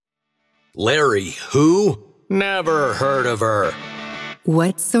Larry who? Never heard of her.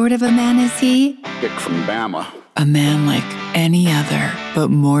 What sort of a man is he? Dick from Bama. A man like any other, but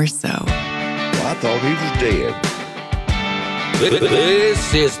more so. Well, I thought he was dead.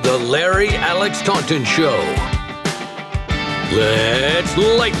 This is the Larry Alex Taunton Show. Let's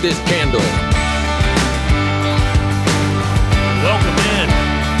light this candle. Welcome in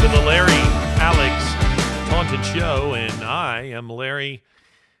to the Larry Alex Taunton Show, and I am Larry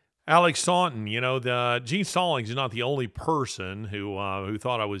Alex Taunton. You know, Gene Stallings is not the only person who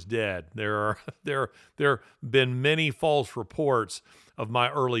thought I was dead. There have been many false reports of my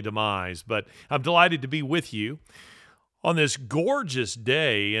early demise, but I'm delighted to be with you on this gorgeous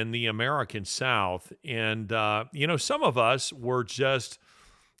day in the American South. And some of us were just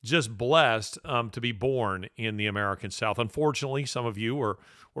blessed to be born in the American South. Unfortunately, some of you were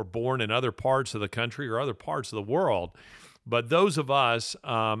born in other parts of the country or other parts of the world. But those of us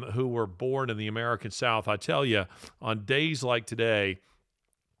who were born in the American South, I tell you, on days like today,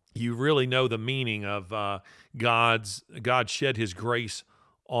 you really know the meaning of God shed his grace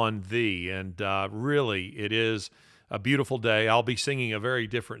on thee. And really, it is a beautiful day. I'll be singing a very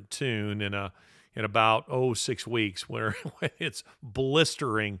different tune in about 6 weeks when it's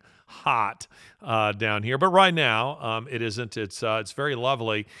blistering hot down here. But right now, it isn't. It's very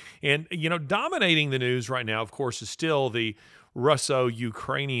lovely. And dominating the news right now, of course, is still the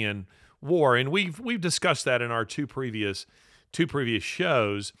Russo-Ukrainian war, and we've discussed that in our two previous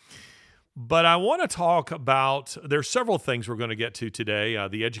shows. But I want to talk about, there's several things we're going to get to today.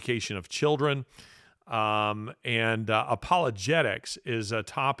 The education of children. And apologetics is a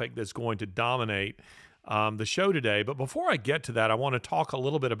topic that's going to dominate the show today. But before I get to that, I want to talk a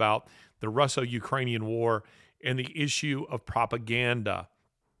little bit about the Russo-Ukrainian war and the issue of propaganda.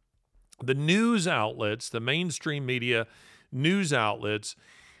 The news outlets, the mainstream media news outlets,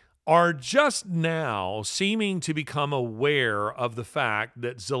 are just now seeming to become aware of the fact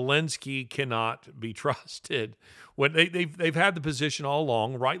that Zelensky cannot be trusted. When they've had the position all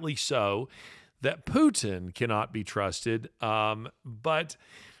along, rightly so, that Putin cannot be trusted, but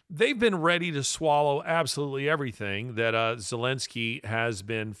they've been ready to swallow absolutely everything that Zelensky has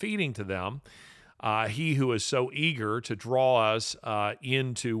been feeding to them. He who is so eager to draw us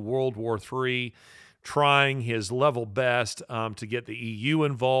into World War III, trying his level best to get the EU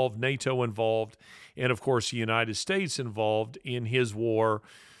involved, NATO involved, and of course the United States involved in his war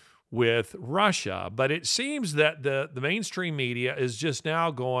with Russia. But it seems that the mainstream media is just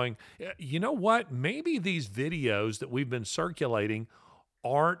now going, you know what? Maybe these videos that we've been circulating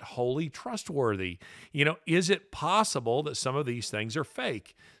aren't wholly trustworthy. Is it possible that some of these things are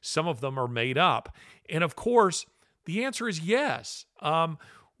fake? Some of them are made up. And of course, the answer is yes.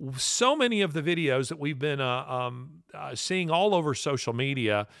 So many of the videos that we've been seeing all over social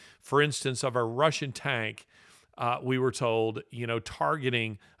media, for instance, of a Russian tank, we were told,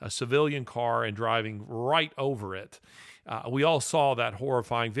 targeting a civilian car and driving right over it. We all saw that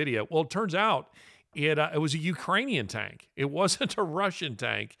horrifying video. Well, it turns out it was a Ukrainian tank. It wasn't a Russian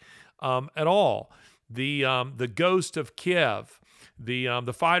tank at all. The ghost of Kiev,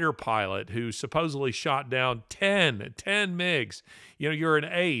 the fighter pilot who supposedly shot down 10 MiGs. You're an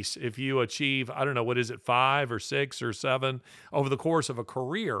ace if you achieve, I don't know, what is it, 5 or 6 or 7 over the course of a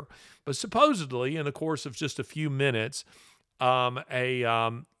career. But supposedly, in the course of just a few minutes,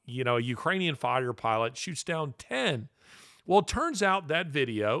 a Ukrainian fighter pilot shoots down 10. Well, it turns out that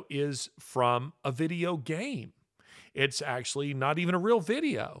video is from a video game. It's actually not even a real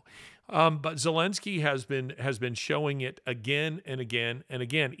video. But Zelensky has been showing it again and again and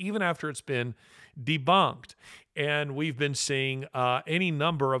again, even after it's been debunked. And we've been seeing any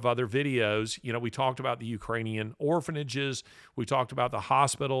number of other videos. We talked about the Ukrainian orphanages. We talked about the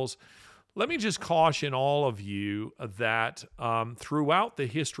hospitals. Let me just caution all of you that throughout the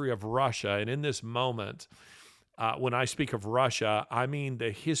history of Russia, and in this moment, when I speak of Russia, I mean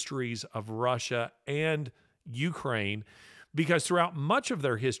the histories of Russia and Ukraine, because throughout much of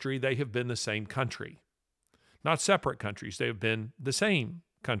their history, they have been the same country. Not separate countries. They have been the same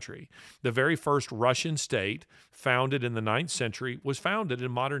country. The very first Russian state, founded in the 9th century, was founded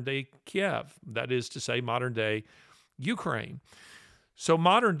in modern-day Kiev. That is to say, modern-day Ukraine. So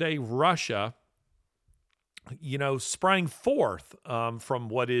modern-day Russia, sprang forth from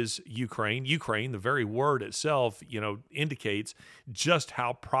what is Ukraine. Ukraine, the very word itself, indicates just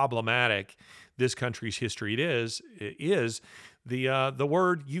how problematic this country's history is. The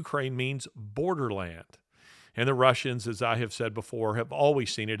word Ukraine means borderland. And the Russians, as I have said before, have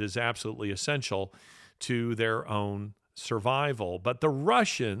always seen it as absolutely essential to their own survival. But the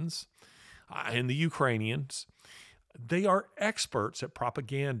Russians and the Ukrainians they are experts at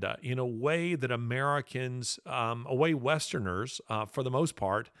propaganda in a way that Americans, a way Westerners, for the most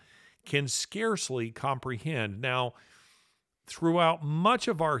part, can scarcely comprehend. Now, throughout much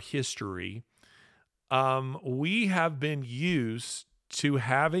of our history, we have been used to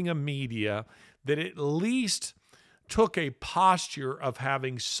having a media that at least took a posture of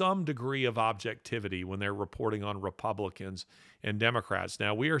having some degree of objectivity when they're reporting on Republicans and Democrats.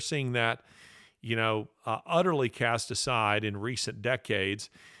 Now, we are seeing that, utterly cast aside in recent decades,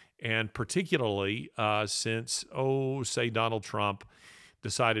 and particularly since, say, Donald Trump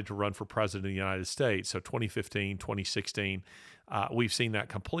decided to run for president of the United States. So 2015, 2016, we've seen that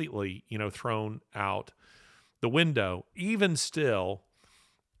completely, thrown out the window. Even still,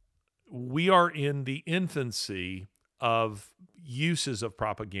 we are in the infancy of uses of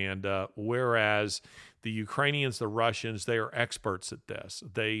propaganda, whereas the Ukrainians, the Russians, they are experts at this.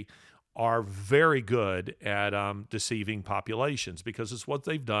 They are very good at deceiving populations because it's what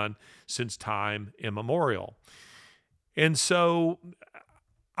they've done since time immemorial. And so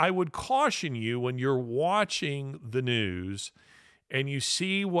I would caution you when you're watching the news and you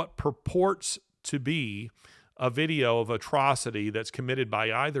see what purports to be a video of atrocity that's committed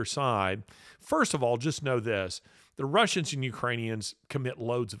by either side. First of all, just know this: the Russians and Ukrainians commit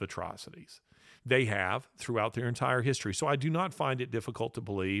loads of atrocities. They have throughout their entire history. So I do not find it difficult to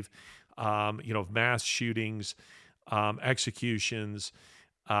believe, mass shootings, executions,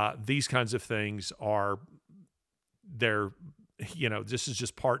 these kinds of things this is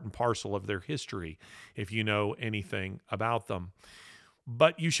just part and parcel of their history if you know anything about them.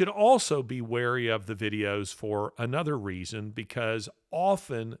 But you should also be wary of the videos for another reason, because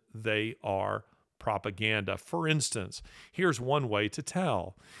often they are propaganda. For instance, here's one way to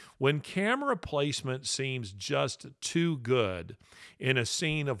tell. When camera placement seems just too good in a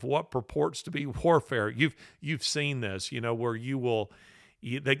scene of what purports to be warfare, you've seen this, where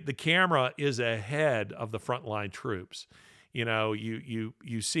the camera is ahead of the frontline troops.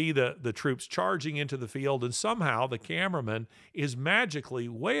 You see the troops charging into the field, and somehow the cameraman is magically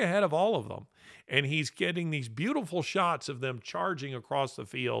way ahead of all of them. And he's getting these beautiful shots of them charging across the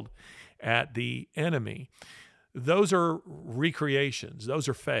field at the enemy. Those are recreations. Those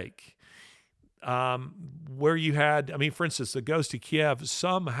are fake. Where you had, for instance, the Ghost of Kiev,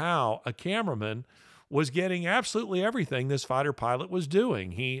 somehow a cameraman was getting absolutely everything this fighter pilot was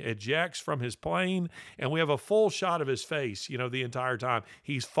doing. He ejects from his plane, and we have a full shot of his face, the entire time.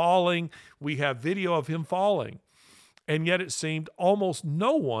 He's falling. We have video of him falling. And yet it seemed almost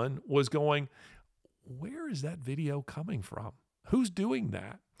no one was going, where is that video coming from? Who's doing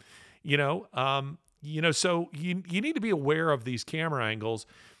that? So you need to be aware of these camera angles,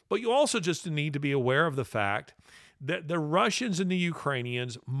 but you also just need to be aware of the fact that the Russians and the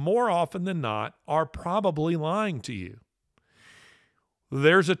Ukrainians, more often than not, are probably lying to you.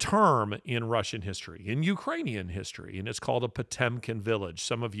 There's a term in Russian history, in Ukrainian history, and it's called a Potemkin village.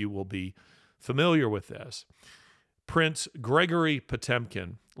 Some of you will be familiar with this. Prince Gregory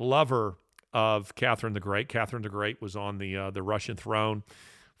Potemkin, lover of Catherine the Great. Catherine the Great was on the Russian throne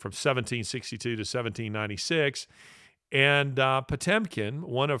from 1762 to 1796. And Potemkin,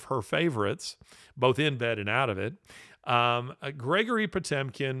 one of her favorites, both in bed and out of it, Gregory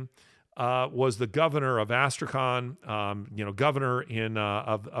Potemkin was the governor of Astrakhan, governor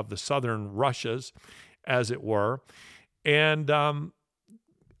of the southern Russias, as it were. And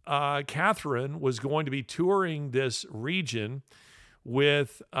Catherine was going to be touring this region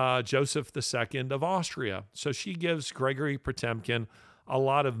with Joseph II of Austria. So she gives Gregory Potemkin a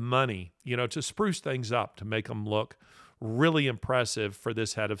lot of money, to spruce things up, to make them look really impressive for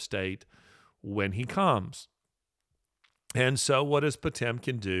this head of state when he comes. And so what does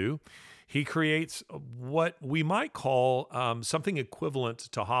Potemkin do? He creates what we might call something equivalent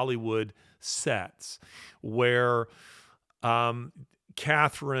to Hollywood sets, where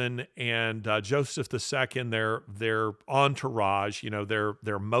Catherine and Joseph II, their entourage,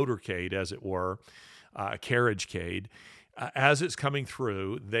 their motorcade, as it were, carriagecade, as it's coming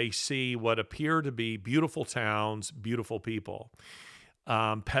through, they see what appear to be beautiful towns, beautiful people,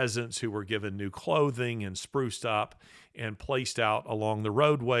 peasants who were given new clothing and spruced up and placed out along the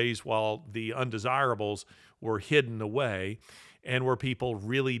roadways, while the undesirables were hidden away and where people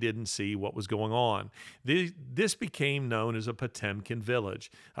really didn't see what was going on. This became known as a Potemkin village.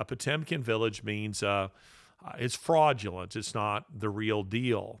 A Potemkin village means it's fraudulent. It's not the real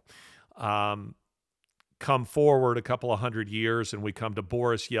deal. Come forward a couple of hundred years, and we come to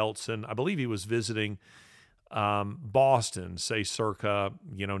Boris Yeltsin. I believe he was visiting Boston, say circa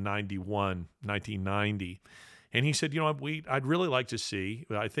 1990, And he said, I'd really like to see,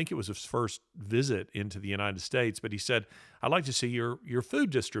 I think it was his first visit into the United States, but he said, I'd like to see your food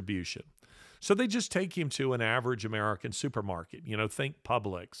distribution. So they just take him to an average American supermarket, think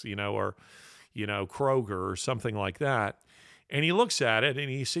Publix, or, Kroger or something like that. And he looks at it and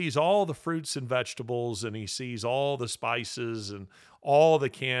he sees all the fruits and vegetables and he sees all the spices and all the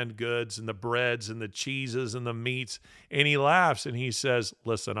canned goods and the breads and the cheeses and the meats. And he laughs and he says,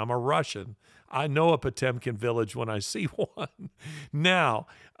 listen, I'm a Russian. I know a Potemkin village when I see one. Now,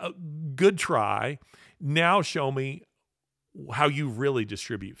 good try. Now show me how you really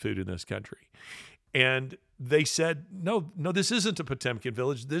distribute food in this country. And they said, no, this isn't a Potemkin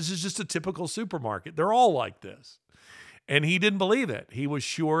village. This is just a typical supermarket. They're all like this. And he didn't believe it. He was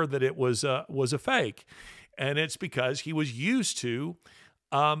sure that it was a fake. And it's because he was used to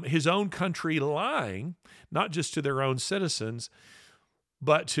his own country lying, not just to their own citizens,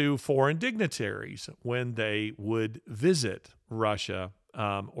 but to foreign dignitaries when they would visit Russia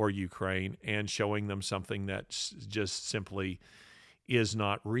or Ukraine and showing them something that just simply is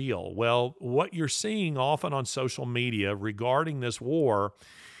not real. Well, what you're seeing often on social media regarding this war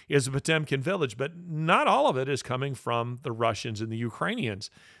is a Potemkin village, but not all of it is coming from the Russians and the Ukrainians.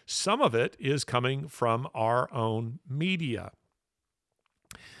 Some of it is coming from our own media,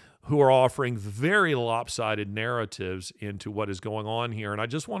 who are offering very lopsided narratives into what is going on here. And I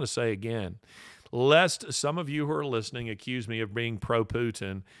just want to say again, lest some of you who are listening accuse me of being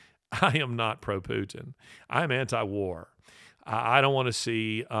pro-Putin, I am not pro-Putin. I'm anti-war. I don't want to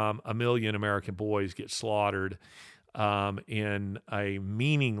see a million American boys get slaughtered in a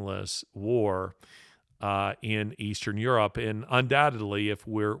meaningless war in Eastern Europe. And undoubtedly, if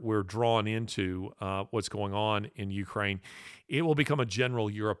we're drawn into what's going on in Ukraine, it will become a general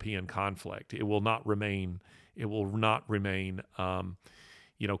European conflict. It will not remain.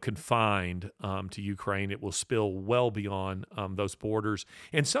 Confined to Ukraine. It will spill well beyond those borders.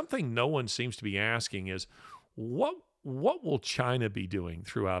 And something no one seems to be asking is, what will China be doing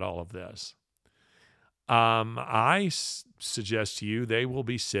throughout all of this? I suggest to you they will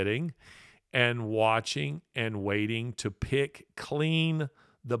be sitting and watching and waiting to pick clean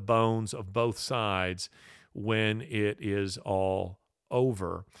the bones of both sides when it is all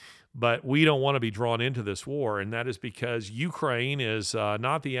over. But we don't want to be drawn into this war, and that is because Ukraine is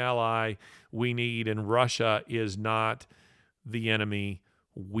not the ally we need, and Russia is not the enemy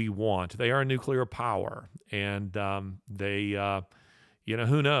we want. They are a nuclear power, and who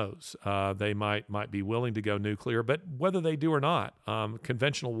knows? They might be willing to go nuclear, but whether they do or not,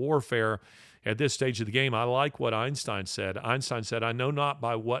 conventional warfare at this stage of the game, I like what Einstein said. Einstein said, I know not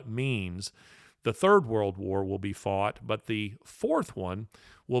by what means the Third World War will be fought, but the fourth one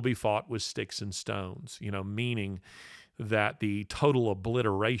will be fought with sticks and stones, meaning that the total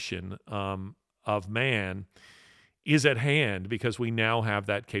obliteration of man is at hand because we now have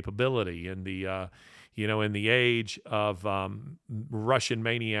that capability. And in the age of Russian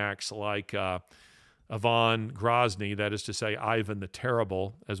maniacs like Ivan Grozny, that is to say, Ivan the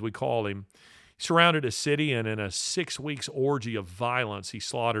Terrible, as we call him, surrounded a city, and in a 6 weeks orgy of violence, he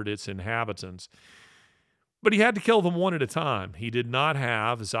slaughtered its inhabitants. But he had to kill them one at a time. He did not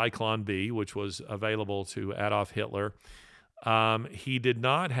have Zyklon B, which was available to Adolf Hitler. He did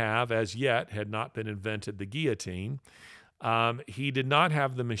not have, as yet, had not been invented, the guillotine. He did not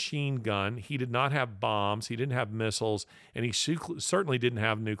have the machine gun. He did not have bombs. He didn't have missiles. And he certainly didn't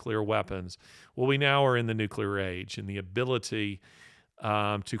have nuclear weapons. Well, we now are in the nuclear age, and the ability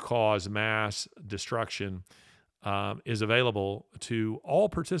to cause mass destruction is available to all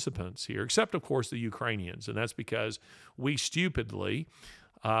participants here, except, of course, the Ukrainians. And that's because we stupidly,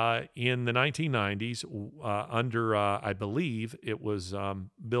 in the 1990s, under, I believe it was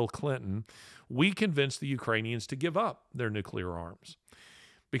Bill Clinton, we convinced the Ukrainians to give up their nuclear arms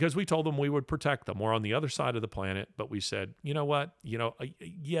because we told them we would protect them. We're on the other side of the planet, but we said, you know what?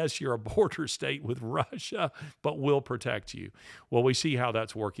 Yes, you're a border state with Russia, but we'll protect you. Well, we see how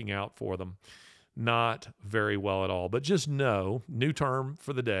that's working out for them. Not very well at all. But just know, new term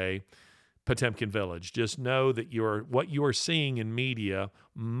for the day, Potemkin village. Just know that what you are seeing in media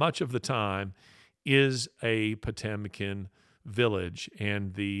much of the time is a Potemkin village,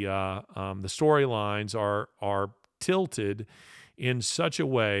 and the storylines are tilted in such a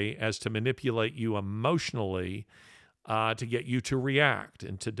way as to manipulate you emotionally to get you to react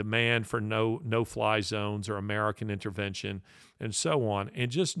and to demand for no-fly zones or American intervention and so on.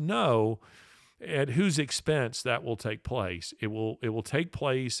 And just know at whose expense that will take place. It will take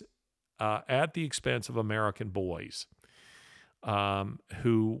place at the expense of American boys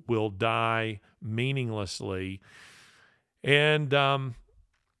who will die meaninglessly. And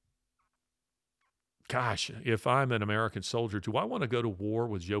gosh, if I'm an American soldier, do I want to go to war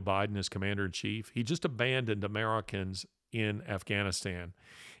with Joe Biden as commander-in-chief? He just abandoned Americans in Afghanistan.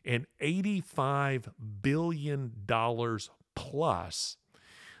 And $85 billion plus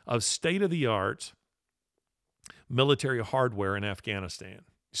of state-of-the-art military hardware in Afghanistan.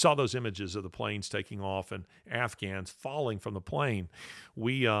 You saw those images of the planes taking off and Afghans falling from the plane.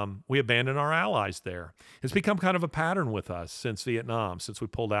 We abandoned our allies there. It's become kind of a pattern with us since Vietnam, since we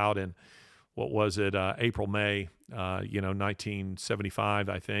pulled out in, what was it, April, May, 1975,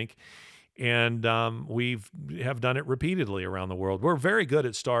 I think. And we have done it repeatedly around the world. We're very good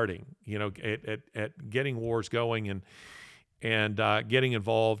at starting, at getting wars going and getting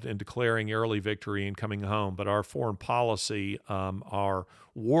involved and declaring early victory and coming home. But our foreign policy, our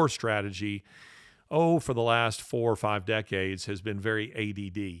war strategy, for the last 4 or 5 decades has been very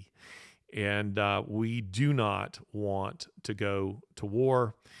ADD. And we do not want to go to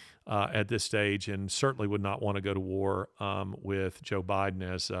war at this stage, and certainly would not want to go to war with Joe Biden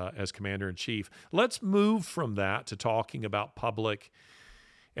as commander-in-chief. Let's move from that to talking about public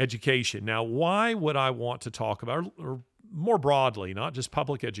education. Now, why would I want to talk about, or more broadly, not just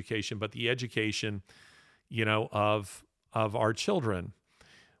public education, but the education, of our children?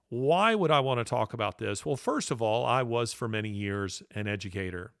 Why would I want to talk about this? Well, first of all, I was for many years an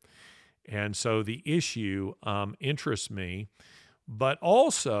educator, and so the issue interests me. But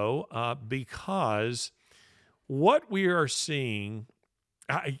also because what we are seeing,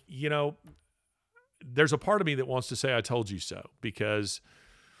 there's a part of me that wants to say I told you so, because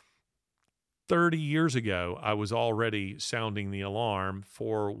 30 years ago, I was already sounding the alarm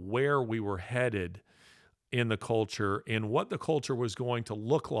for where we were headed in the culture and what the culture was going to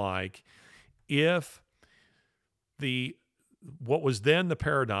look like if what was then the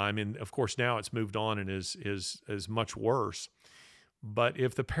paradigm, and of course now it's moved on and is much worse. But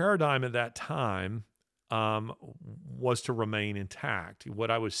if the paradigm at that time was to remain intact,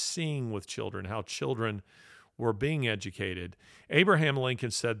 what I was seeing with children, how children were being educated, Abraham Lincoln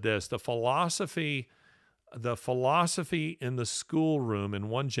said this: the philosophy in the schoolroom in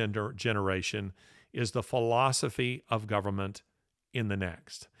one generation is the philosophy of government in the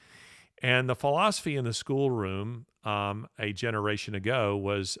next. And the philosophy in the schoolroom a generation ago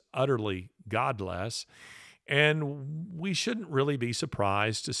was utterly godless. And we shouldn't really be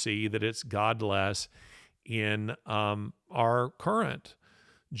surprised to see that it's godless in our current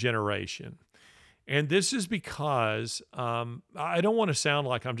generation. And this is because I don't want to sound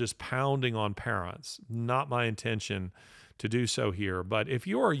like I'm just pounding on parents. Not my intention to do so here. But if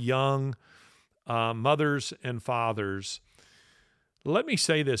you are young mothers and fathers, let me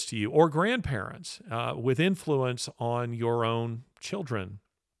say this to you, or grandparents with influence on your own children.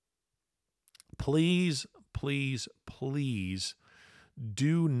 Please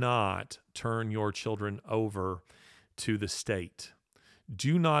do not turn your children over to the state.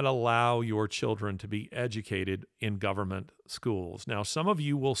 Do not allow your children to be educated in government schools. Now, some of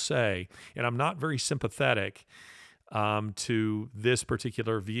you will say, and I'm not very sympathetic to this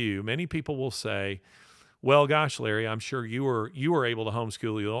particular view, many people will say, well, gosh, Larry, I'm sure you were able to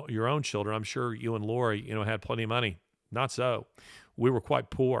homeschool your own children. I'm sure you and Lori, had plenty of money. Not so. We were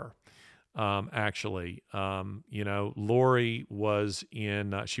quite poor. Actually, Lori was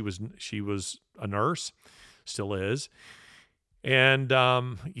she was a nurse, still is. And,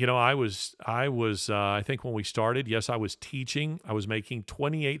 I think when we started, yes, I was teaching. I was making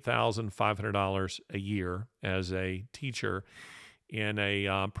 $28,500 a year as a teacher in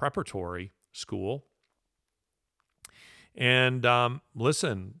a preparatory school. And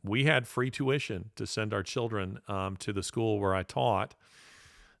listen, we had free tuition to send our children to the school where I taught.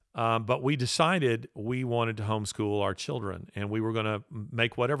 But we decided we wanted to homeschool our children, and we were going to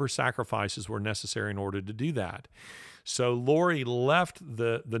make whatever sacrifices were necessary in order to do that. So Lori left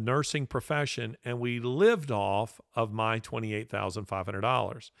the nursing profession, and we lived off of my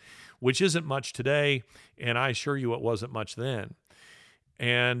 $28,500, which isn't much today, and I assure you it wasn't much then.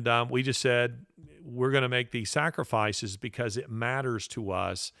 And we just said, we're going to make these sacrifices because it matters to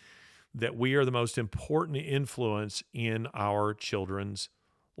us that we are the most important influence in our children's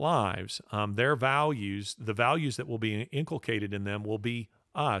lives. Their values, the values that will be inculcated in them will be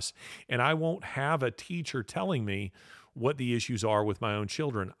us. And I won't have a teacher telling me what the issues are with my own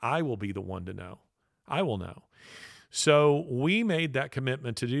children. I will be the one to know. I will know. So we made that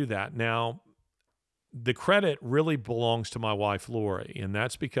commitment to do that. Now, the credit really belongs to my wife, Lori, and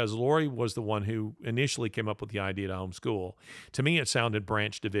that's because Lori was the one who initially came up with the idea to homeschool. To me, it sounded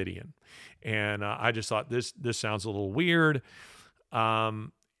Branch Davidian, and I just thought this sounds a little weird.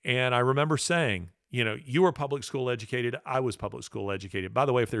 And I remember saying, You were public school educated. I was public school educated. By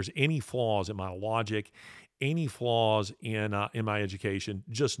the way, if there's any flaws in my logic, any flaws in my education,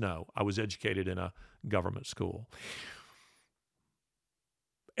 just know I was educated in a government school.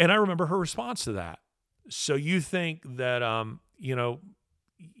 And I remember her response to that. So you think that,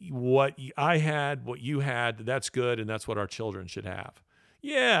 what I had, what you had, that's good, and that's what our children should have.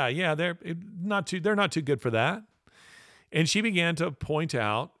 Yeah, they're not too good for that. And she began to point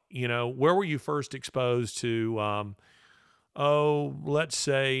out, where were you first exposed to, let's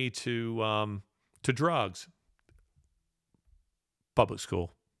say to drugs? Public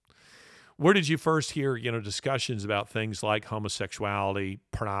school. Where did you first hear, discussions about things like homosexuality,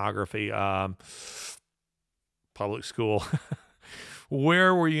 pornography? Public school.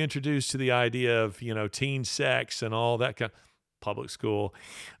 Where were you introduced to the idea of, teen sex and all that kind of public school?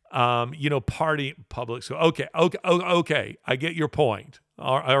 Party, public school. Okay. I get your point.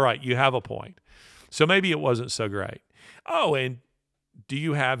 All right. You have a point. So maybe it wasn't so great. Oh, and do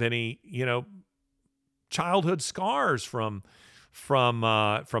you have any, childhood scars from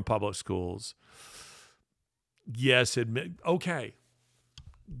public schools? Yes. Okay.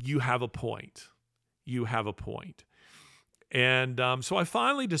 You have a point. And so I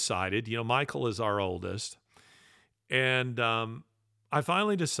finally decided, Michael is our oldest. And I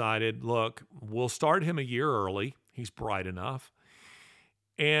finally decided, look, we'll start him a year early. He's bright enough.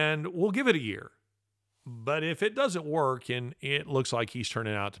 And we'll give it a year. But if it doesn't work and it looks like he's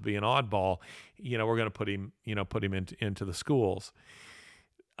turning out to be an oddball, we're going to put him into the schools.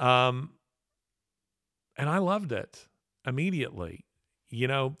 And I loved it immediately.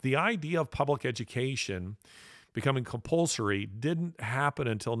 The idea of public education becoming compulsory didn't happen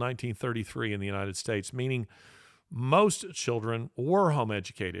until 1933 in the United States, meaning most children were home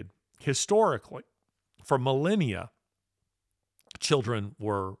educated. Historically, for millennia, children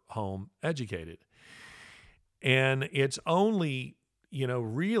were home educated. And it's only,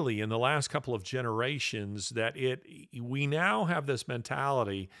 really in the last couple of generations that we now have this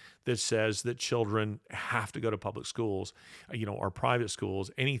mentality that says that children have to go to public schools, or private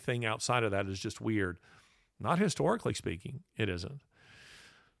schools. Anything outside of that is just weird. Not historically speaking, it isn't.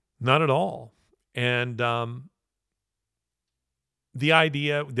 Not at all. And the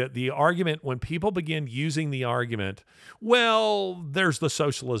idea that the argument, when people begin using the argument, well, there's the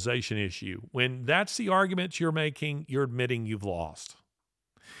socialization issue. When that's the argument you're making, you're admitting you've lost.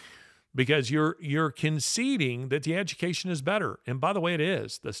 Because you're conceding that the education is better. And by the way, it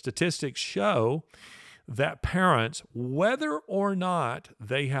is. The statistics show that parents, whether or not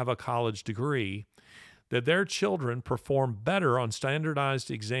they have a college degree, that their children perform better on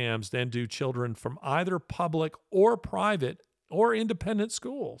standardized exams than do children from either public or private or independent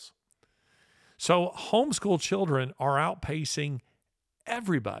schools. So homeschool children are outpacing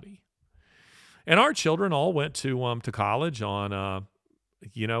everybody. And our children all went to college on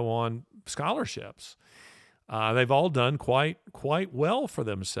on scholarships. They've all done quite well for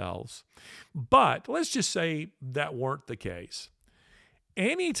themselves. But let's just say that weren't the case.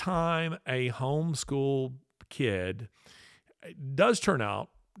 Anytime a homeschool kid does turn out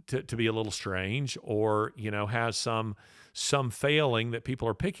to be a little strange or, has some failing that people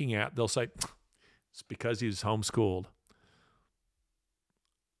are picking at, they'll say, it's because he's homeschooled.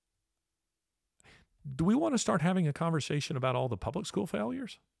 Do we want to start having a conversation about all the public school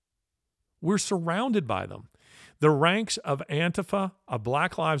failures? We're surrounded by them. The ranks of Antifa, of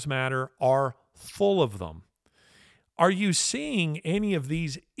Black Lives Matter are full of them. Are you seeing any of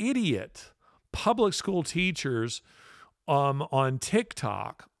these idiot public school teachers on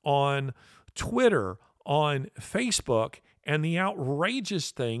TikTok, on Twitter, on Facebook, and the outrageous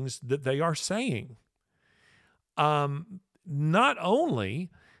things that they are saying? Not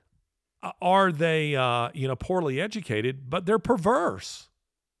only are they, poorly educated, but they're perverse.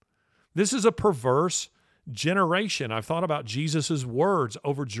 This is a perverse generation. I've thought about Jesus's words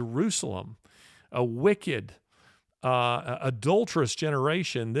over Jerusalem, a wicked, adulterous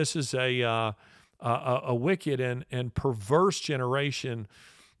generation. This is a wicked and perverse generation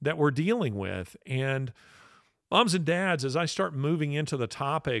that we're dealing with. And moms and dads, as I start moving into the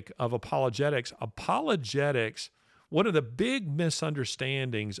topic of apologetics, one of the big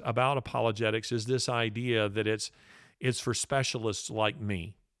misunderstandings about apologetics is this idea that it's for specialists like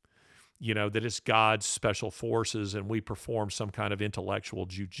me. That it's God's special forces and we perform some kind of intellectual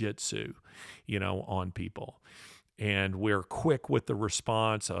jujitsu, on people. And we're quick with the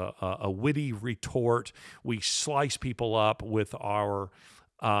response, a witty retort. We slice people up with our,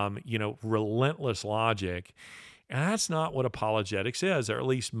 relentless logic. And that's not what apologetics is, or at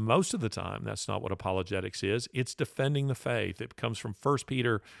least most of the time, that's not what apologetics is. It's defending the faith. It comes from 1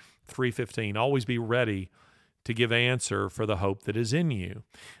 Peter 3:15. Always be ready to give answer for the hope that is in you.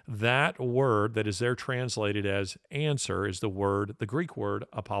 That word that is there translated as answer is the Greek word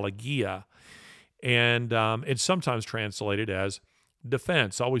apologia. And it's sometimes translated as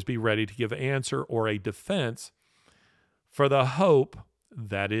defense. Always be ready to give answer or a defense for the hope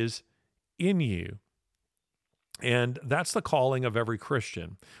that is in you. And that's the calling of every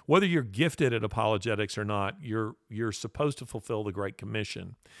Christian. Whether you're gifted at apologetics or not, you're supposed to fulfill the Great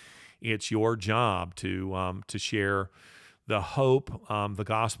Commission. It's your job to share the hope, the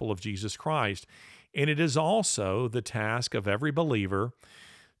gospel of Jesus Christ. And it is also the task of every believer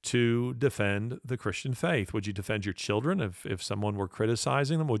to defend the Christian faith. Would you defend your children if someone were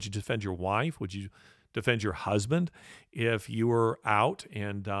criticizing them? Would you defend your wife? Would you defend your husband if you were out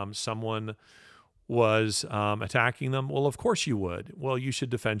and someone was attacking them? Well, of course you would. Well, you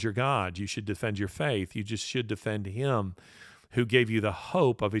should defend your God. You should defend your faith. You just should defend him who gave you the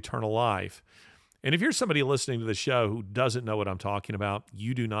hope of eternal life. And if you're somebody listening to the show who doesn't know what I'm talking about,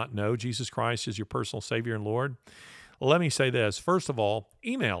 you do not know Jesus Christ as your personal Savior and Lord, let me say this. First of all,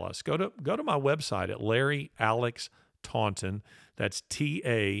 email us. Go to my website at Larry Alex Taunton. That's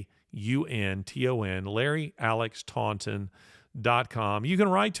TAUNTON, LarryAlexTaunton.com. You can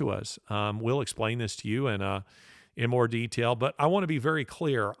write to us. We'll explain this to you in more detail. But I want to be very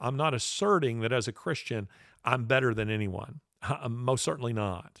clear. I'm not asserting that as a Christian, I'm better than anyone. I'm most certainly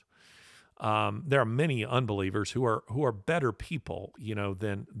not. There are many unbelievers who are better people,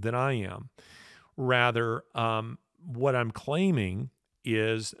 than I am. Rather, what I'm claiming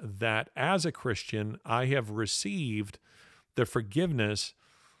is that as a Christian, I have received the forgiveness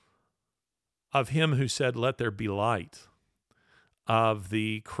of him who said, "Let there be light," of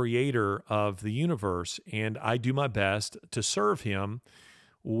the creator of the universe. And I do my best to serve him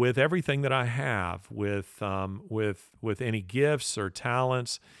with everything that I have, with any gifts or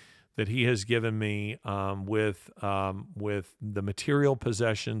talents that he has given me, with the material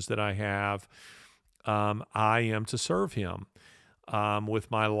possessions that I have. I am to serve him with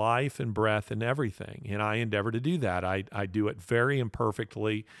my life and breath and everything, and I endeavor to do that. I do it very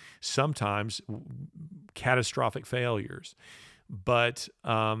imperfectly, sometimes catastrophic failures, but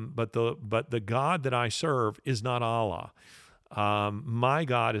the God that I serve is not Allah. My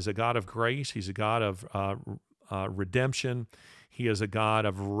God is a God of grace. He's a God of redemption. He is a God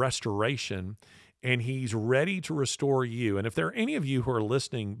of restoration. And he's ready to restore you. And if there are any of you who are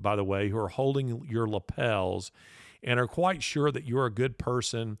listening, by the way, who are holding your lapels and are quite sure that you're a good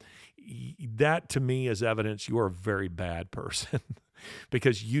person, that to me is evidence you're a very bad person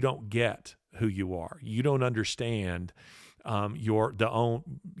because you don't get who you are. You don't understand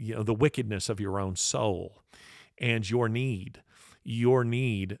the wickedness of your own soul and your need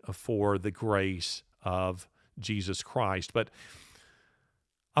for the grace of Jesus Christ. But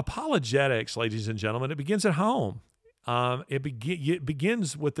apologetics, ladies and gentlemen, it begins at home. It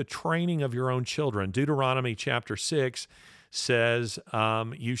begins with the training of your own children. Deuteronomy chapter 6 says,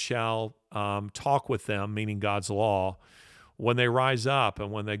 you shall talk with them, meaning God's law, when they rise up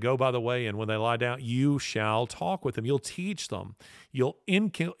and when they go by the way and when they lie down, you shall talk with them. You'll teach them. You'll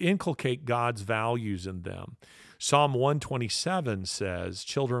inculcate God's values in them. Psalm 127 says,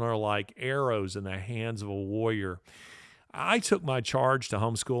 children are like arrows in the hands of a warrior. I took my charge to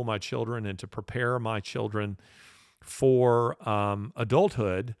homeschool my children and to prepare my children for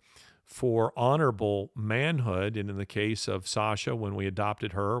adulthood, for honorable manhood. And in the case of Sasha, when we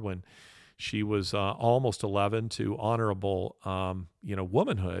adopted her, when she was almost 11, to honorable,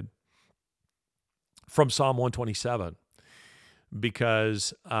 womanhood from Psalm 127,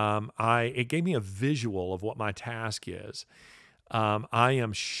 because it gave me a visual of what my task is. I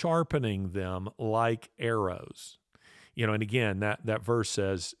am sharpening them like arrows. And again, that verse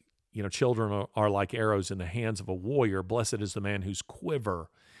says, children are like arrows in the hands of a warrior. Blessed is the man whose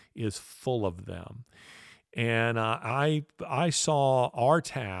quiver is full of them. And I saw our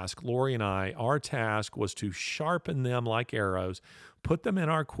task, Lori and our task was to sharpen them like arrows, put them in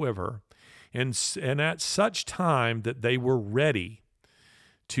our quiver, and at such time that they were ready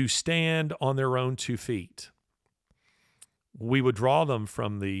to stand on their own 2 feet. We would draw them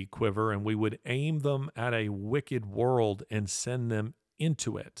from the quiver and we would aim them at a wicked world and send them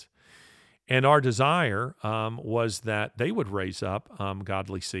into it. And our desire was that they would raise up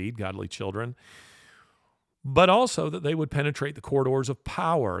godly seed, godly children, but also that they would penetrate the corridors of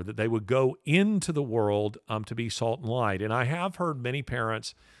power, that they would go into the world to be salt and light. And I have heard many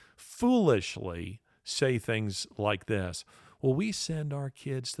parents foolishly say things like this. Well, we send our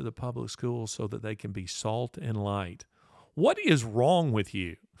kids to the public schools so that they can be salt and light. What is wrong with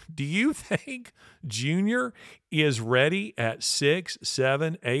you? Do you think Junior is ready at 6,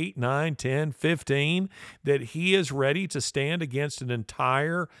 7, 8, 9, 10, 15, that he is ready to stand against an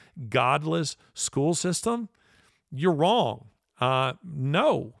entire godless school system? You're wrong.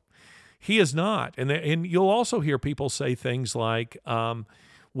 No, he is not. And you'll also hear people say things like,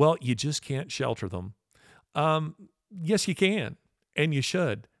 well, you just can't shelter them. Yes, you can, and you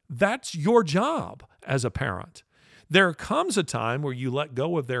should. That's your job as a parent. There comes a time where you let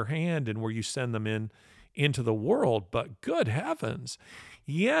go of their hand and where you send them into the world, but good heavens,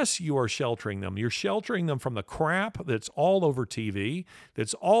 yes, you are sheltering them. You're sheltering them from the crap that's all over TV,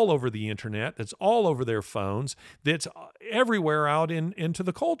 that's all over the internet, that's all over their phones, that's everywhere out into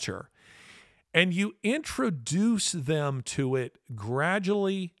the culture. And you introduce them to it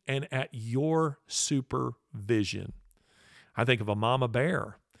gradually and at your supervision. I think of a mama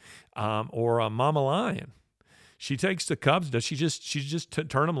bear or a mama lion. She takes the cubs. Does she just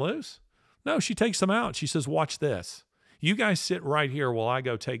turn them loose? No, she takes them out. She says, watch this. You guys sit right here while I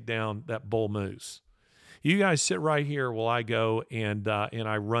go take down that bull moose. You guys sit right here while I go and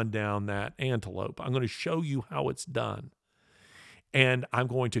I run down that antelope. I'm going to show you how it's done. And I'm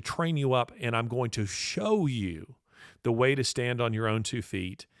going to train you up, and I'm going to show you the way to stand on your own 2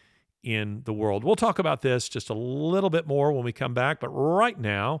 feet in the world. We'll talk about this just a little bit more when we come back, but right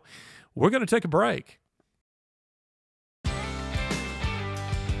now, we're going to take a break.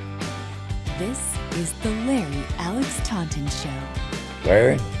 This is the Larry Alex Taunton Show.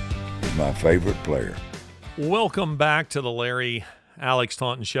 Larry is my favorite player. Welcome back to the Larry Alex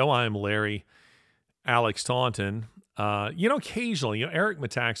Taunton Show. I am Larry Alex Taunton. Occasionally, Eric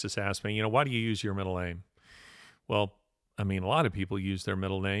Metaxas asked me, why do you use your middle name? Well, I mean, a lot of people use their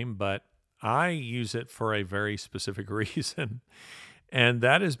middle name, but I use it for a very specific reason. And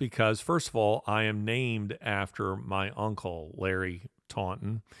that is because, first of all, I am named after my uncle, Larry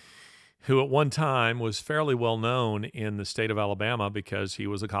Taunton, who at one time was fairly well known in the state of Alabama because he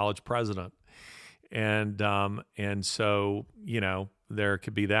was a college president. And so, there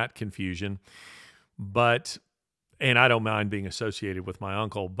could be that confusion. And I don't mind being associated with my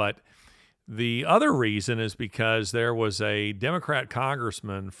uncle. But the other reason is because there was a Democrat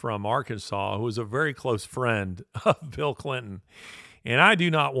congressman from Arkansas who was a very close friend of Bill Clinton. And I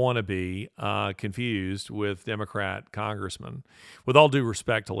do not want to be confused with Democrat congressmen. With all due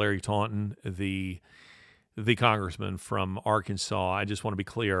respect to Larry Taunton, the congressman from Arkansas, I just want to be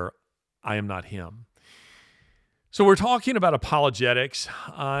clear, I am not him. So we're talking about apologetics,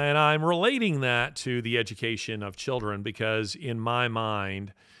 and I'm relating that to the education of children because in my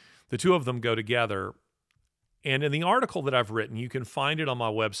mind, the two of them go together. And in the article that I've written, you can find it on my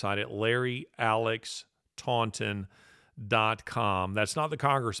website at LarryAlexTaunton.com. That's not the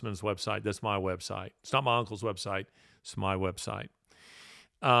congressman's website. That's my website. It's not my uncle's website. It's my website.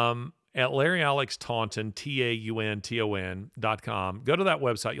 At LarryAlexTaunton, TAUNTON.com. Go to that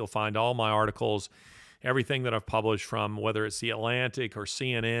website. You'll find all my articles, everything that I've published from whether it's The Atlantic or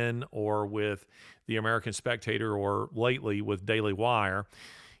CNN or with The American Spectator or lately with Daily Wire.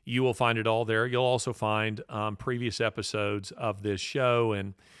 You will find it all there. You'll also find previous episodes of this show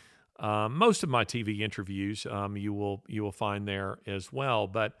and most of my TV interviews you will find there as well.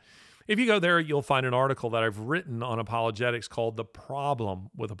 But if you go there, you'll find an article that I've written on apologetics called The Problem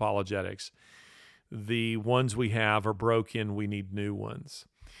with Apologetics. The ones we have are broken. We need new ones.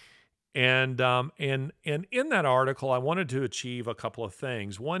 And in that article, I wanted to achieve a couple of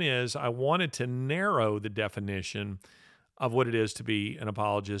things. One is I wanted to narrow the definition of what it is to be an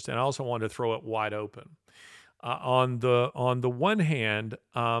apologist, and I also wanted to throw it wide open. On the one hand,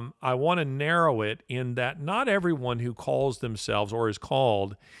 I want to narrow it in that not everyone who calls themselves or is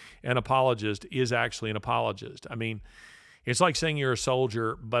called an apologist is actually an apologist. I mean, it's like saying you're a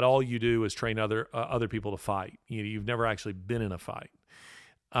soldier, but all you do is train other people to fight. You've never actually been in a fight.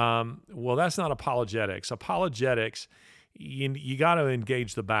 Well, that's not apologetics. Apologetics, you got to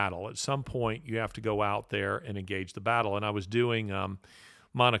engage the battle. At some point, you have to go out there and engage the battle. And I was doing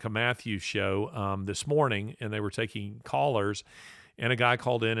Monica Matthews' show this morning, and they were taking callers, and a guy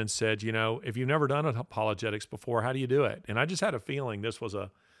called in and said, if you've never done apologetics before, how do you do it? And I just had a feeling this was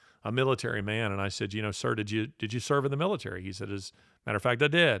a military man, and I said, sir, did you serve in the military? He said, as a matter of fact, I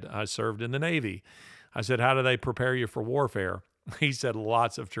did. I served in the Navy. I said, how do they prepare you for warfare? He said,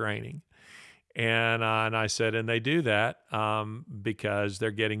 lots of training. And I said, and they do that because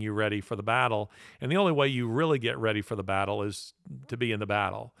they're getting you ready for the battle. And the only way you really get ready for the battle is to be in the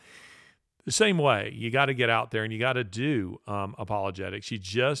battle. The same way, you got to get out there and you got to do apologetics. You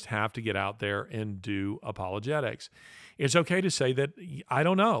just have to get out there and do apologetics. It's okay to say that I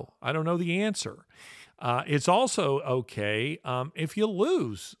don't know. I don't know the answer. It's also okay if you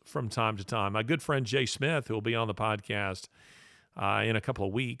lose from time to time. My good friend Jay Smith, who will be on the podcast in a couple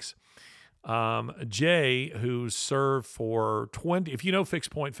of weeks, Jay, who served for 20, if you know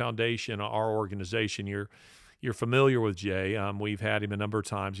Fixed Point Foundation, our organization, you're familiar with Jay. We've had him a number of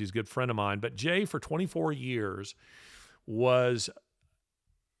times. He's a good friend of mine. But Jay, for 24 years, was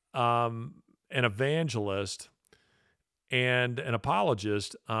an evangelist and an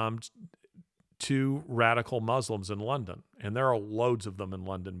apologist to radical Muslims in London. And there are loads of them in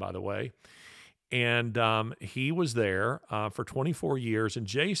London, by the way. And he was there for 24 years. And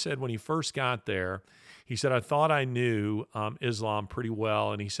Jay said when he first got there, he said, I thought I knew Islam pretty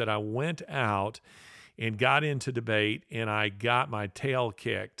well. And he said, I went out and got into debate, and I got my tail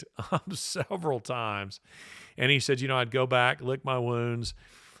kicked several times. And he said, I'd go back, lick my wounds,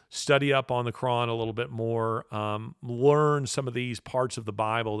 study up on the Quran a little bit more, learn some of these parts of the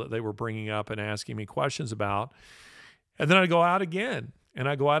Bible that they were bringing up and asking me questions about. And then I'd go out again, and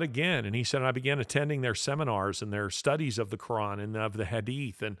I'd go out again. And he said, I began attending their seminars and their studies of the Quran and of the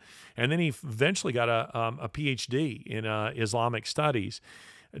Hadith. And then he eventually got a PhD in Islamic studies.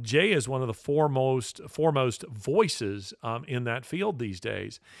 Jay is one of the foremost voices in that field these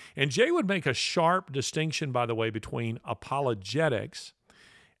days. And Jay would make a sharp distinction, by the way, between apologetics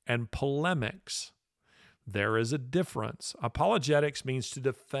and polemics. There is a difference. Apologetics means to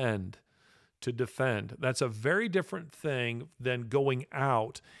defend. That's a very different thing than going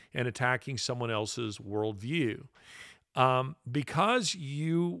out and attacking someone else's worldview. Because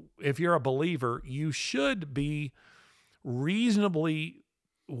if you're a believer, you should be reasonably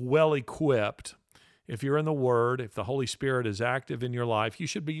well equipped. If you're in the Word, if the Holy Spirit is active in your life, you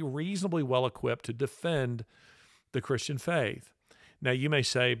should be reasonably well equipped to defend the Christian faith. Now, you may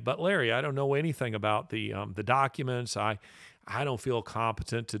say, but Larry, I don't know anything about the documents. I don't feel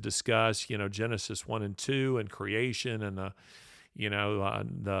competent to discuss, Genesis 1 and 2 and creation and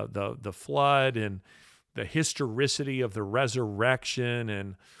the flood and the historicity of the resurrection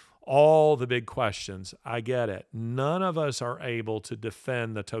and all the big questions. I get it. None of us are able to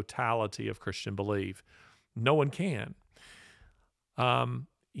defend the totality of Christian belief. No one can. I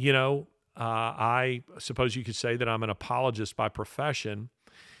suppose you could say that I'm an apologist by profession.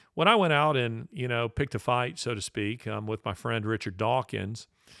 When I went out and, picked a fight, so to speak, with my friend Richard Dawkins,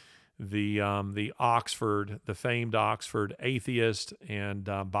 the famed Oxford atheist and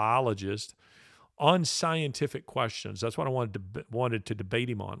biologist, on scientific questions. That's what I wanted to debate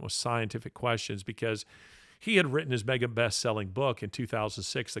him on, was scientific questions, because he had written his mega best-selling book in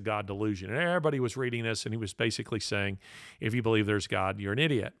 2006, The God Delusion. And everybody was reading this, and he was basically saying, if you believe there's God, you're an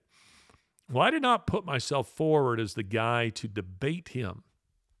idiot. Well, I did not put myself forward as the guy to debate him.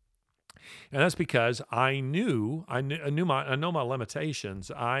 And that's because I know my limitations.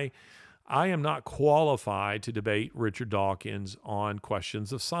 I am not qualified to debate Richard Dawkins on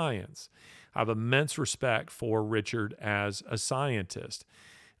questions of science. I have immense respect for Richard as a scientist.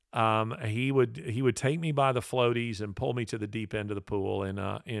 He would take me by the floaties and pull me to the deep end of the pool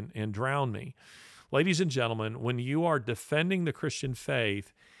and drown me. Ladies and gentlemen, when you are defending the Christian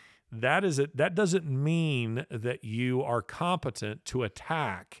faith, that doesn't mean that you are competent to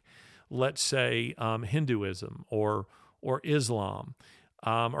attack, let's say, Hinduism or Islam.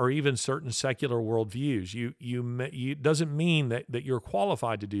 Or even certain secular worldviews. It doesn't mean that you're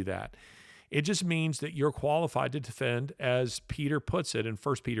qualified to do that. It just means that you're qualified to defend, as Peter puts it in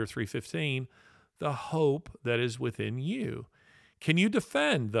 1 Peter 3:15, the hope that is within you. Can you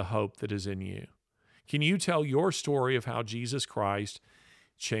defend the hope that is in you? Can you tell your story of how Jesus Christ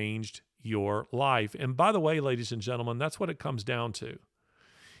changed your life? And by the way, ladies and gentlemen, that's what it comes down to.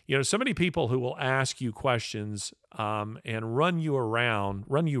 So many people who will ask you questions and run you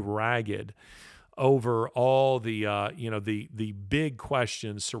ragged over all the big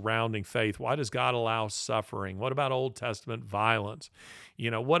questions surrounding faith. Why does God allow suffering? What about Old Testament violence?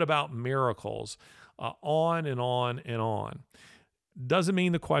 What about miracles? On and on and on. Doesn't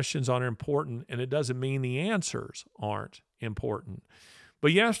mean the questions aren't important, and it doesn't mean the answers aren't important.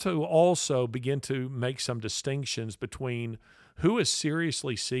 But you have to also begin to make some distinctions between who is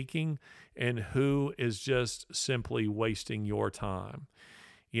seriously seeking and who is just simply wasting your time.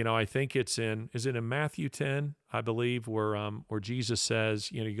 I think is it in Matthew 10, I believe, where Jesus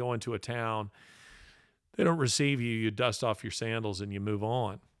says, you go into a town, they don't receive you, you dust off your sandals and you move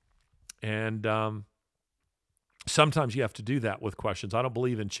on. And sometimes you have to do that with questions. I don't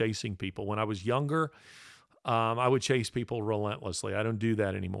believe in chasing people. When I was younger, I would chase people relentlessly. I don't do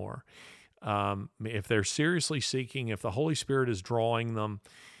that anymore. If they're seriously seeking, if the Holy Spirit is drawing them,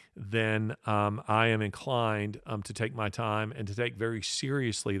 then I am inclined to take my time and to take very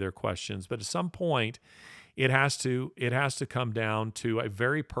seriously their questions. But at some point, it has to come down to a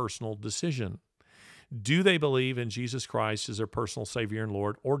very personal decision. Do they believe in Jesus Christ as their personal Savior and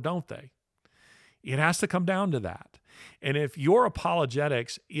Lord, or don't they? It has to come down to that. And if your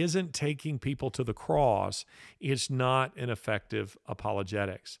apologetics isn't taking people to the cross, it's not an effective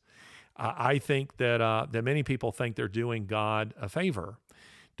apologetics. I think that many people think they're doing God a favor,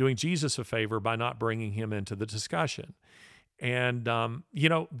 doing Jesus a favor by not bringing him into the discussion. And,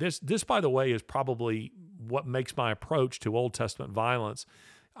 this, by the way, is probably what makes my approach to Old Testament violence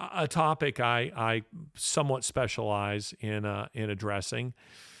a topic I somewhat specialize in addressing.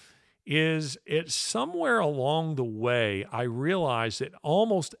 Is it somewhere along the way, I realized that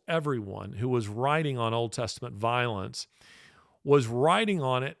almost everyone who was writing on Old Testament violence was writing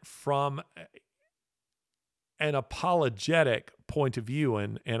on it from an apologetic point of view.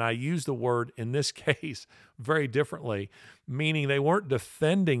 And I use the word in this case very differently, meaning they weren't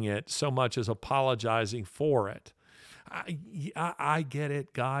defending it so much as apologizing for it. I get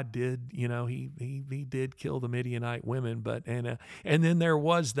it. God did, he did kill the Midianite women, but and then there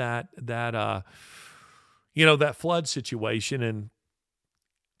was that flood situation, and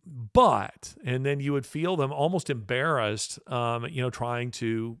then you would feel them almost embarrassed, trying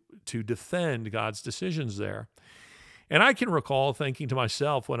to defend God's decisions there. And I can recall thinking to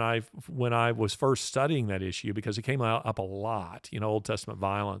myself when I was first studying that issue, because it came up a lot, Old Testament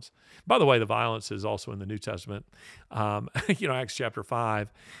violence. By the way, the violence is also in the New Testament. Acts chapter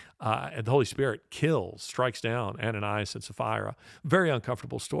 5, and the Holy Spirit strikes down Ananias and Sapphira. Very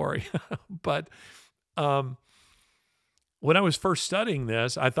uncomfortable story. But when I was first studying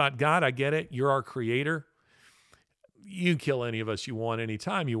this, I thought, God, I get it. You're our creator. You can kill any of us you want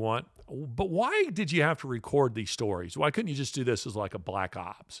anytime you want. But why did you have to record these stories? Why couldn't you just do this as like a black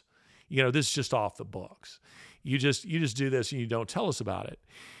ops? This is just off the books. You just do this and you don't tell us about it.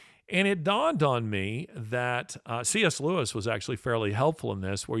 And it dawned on me that C.S. Lewis was actually fairly helpful in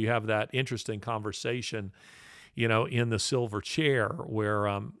this, where you have that interesting conversation, in the silver chair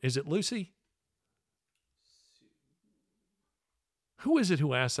where, is it Lucy? Who is it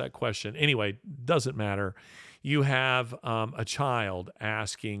who asked that question? Anyway, doesn't matter. You have a child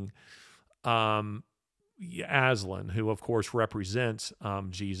asking Aslan, who of course represents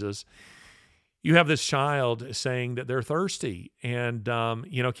Jesus. You have this child saying that they're thirsty and,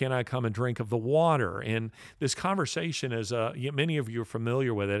 can I come and drink of the water? And this conversation is, many of you are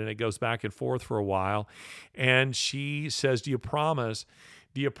familiar with it, and it goes back and forth for a while. And she says, do you promise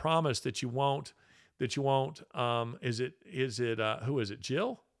that you won't, who is it,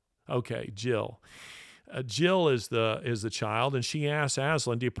 Jill? Okay, Jill. Jill is the child, and she asks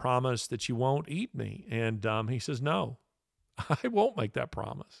Aslan, do you promise that you won't eat me? And he says, no, I won't make that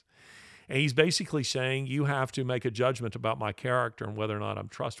promise. And he's basically saying, you have to make a judgment about my character and whether or not I'm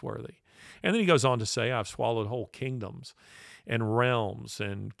trustworthy. And then he goes on to say, I've swallowed whole kingdoms and realms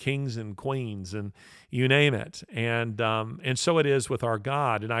and kings and queens and you name it. And so it is with our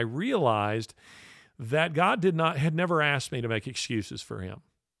God. And I realized that God had never asked me to make excuses for him.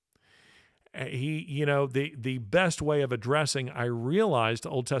 The best way of addressing, I realized,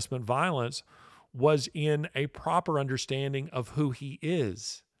 Old Testament violence was in a proper understanding of who he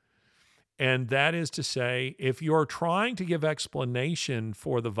is. And that is to say, if you're trying to give explanation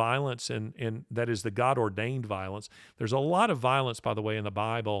for the violence and that is the God-ordained violence, there's a lot of violence, by the way, in the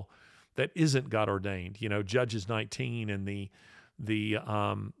Bible that isn't God-ordained. Judges 19 and the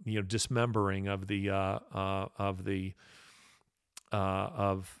dismembering of the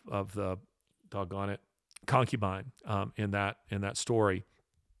doggone it, concubine in that story.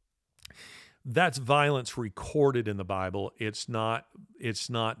 That's violence recorded in the Bible. It's not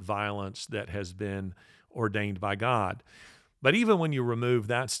violence that has been ordained by God. But even when you remove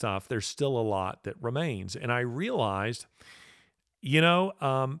that stuff, there's still a lot that remains. And I realized,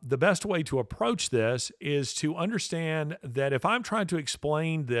 the best way to approach this is to understand that if I'm trying to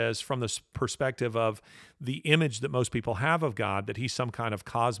explain this from the perspective of the image that most people have of God, that he's some kind of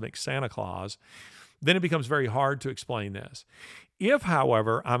cosmic Santa Claus, then it becomes very hard to explain this. If,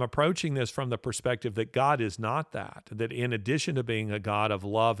 however, I'm approaching this from the perspective that God is not that in addition to being a God of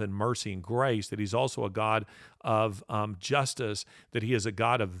love and mercy and grace, that he's also a God of justice, that he is a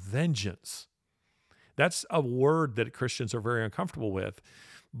God of vengeance. That's a word that Christians are very uncomfortable with,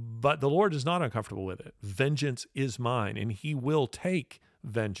 but the Lord is not uncomfortable with it. Vengeance is mine, and he will take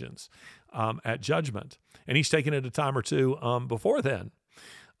vengeance at judgment. And he's taken it a time or two before then.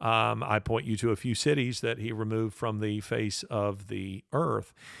 I point you to a few cities that he removed from the face of the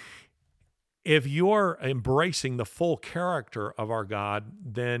earth. If you're embracing the full character of our God,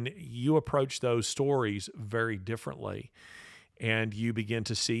 then you approach those stories very differently, and you begin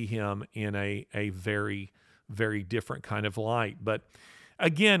to see him in a very, very different kind of light. But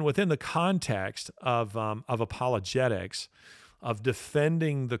again, within the context of apologetics, of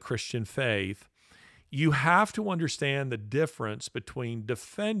defending the Christian faith, you have to understand the difference between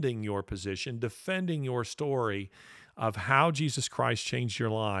defending your position, defending your story of how Jesus Christ changed your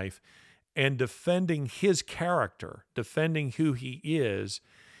life, and defending his character, defending who he is,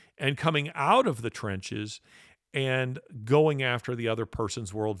 and coming out of the trenches and going after the other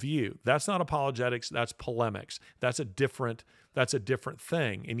person's worldview. That's not apologetics, that's polemics. That's a different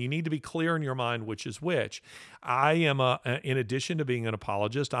thing. And you need to be clear in your mind which is which. I am in addition to being an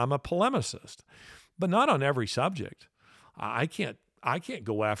apologist, I'm a polemicist, but not on every subject. I can't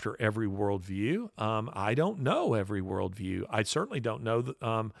go after every worldview. I don't know every worldview. I certainly don't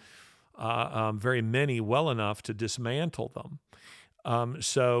know very many well enough to dismantle them.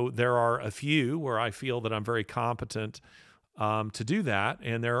 So there are a few where I feel that I'm very competent to do that,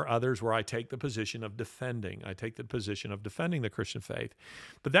 and there are others where I take the position of defending. I take the position of defending the Christian faith.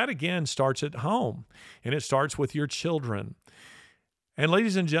 But that, again, starts at home, and it starts with your children. And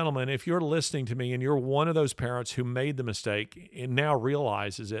ladies and gentlemen, if you're listening to me and you're one of those parents who made the mistake and now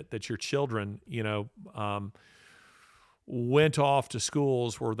realizes it, that your children, went off to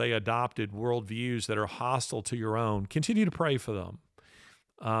schools where they adopted worldviews that are hostile to your own, continue to pray for them.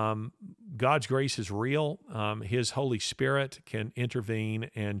 God's grace is real. His Holy Spirit can intervene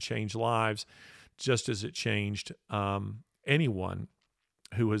and change lives, just as it changed anyone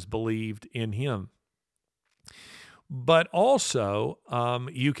who has believed in him. But also,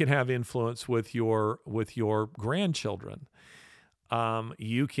 you can have influence with your grandchildren.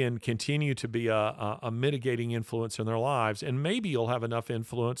 You can continue to be a mitigating influence in their lives, and maybe you'll have enough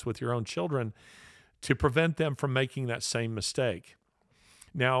influence with your own children to prevent them from making that same mistake.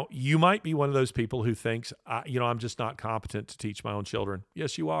 Now, you might be one of those people who thinks, I'm just not competent to teach my own children.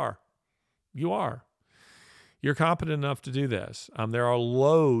 Yes, you are. You are. You're competent enough to do this. There are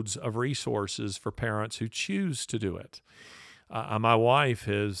loads of resources for parents who choose to do it. My wife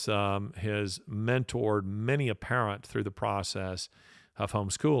has mentored many a parent through the process of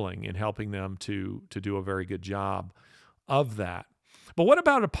homeschooling and helping them to do a very good job of that. But what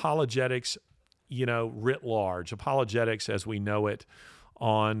about apologetics, writ large? Apologetics as we know it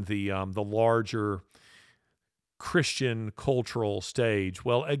on the larger Christian cultural stage.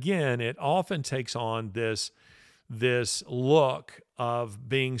 Well, again, it often takes on this look of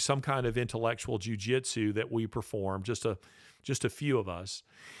being some kind of intellectual jujitsu that we perform, just a few of us.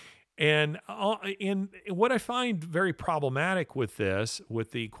 And what I find very problematic with this,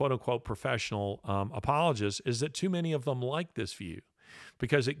 with the quote-unquote professional apologists, is that too many of them like this view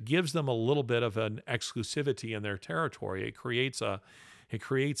because it gives them a little bit of an exclusivity in their territory. It creates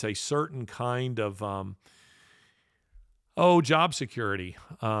a certain kind of job security,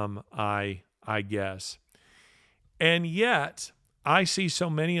 I guess. And yet, I see so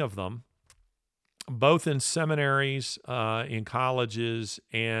many of them, both in seminaries, in colleges,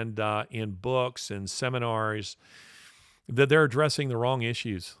 and in books and seminars, that they're addressing the wrong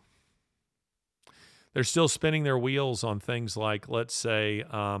issues. They're still spinning their wheels on things like, let's say,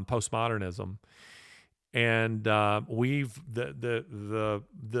 postmodernism, and the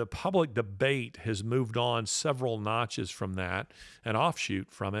public debate has moved on several notches from that, an offshoot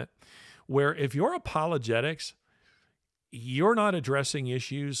from it, where if your apologetics, you're not addressing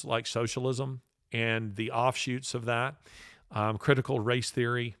issues like socialism and the offshoots of that, critical race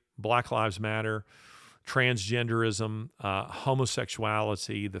theory, Black Lives Matter, transgenderism,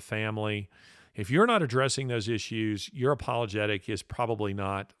 homosexuality, the family. If you're not addressing those issues, your apologetic is probably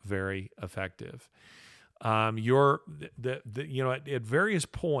not very effective. At various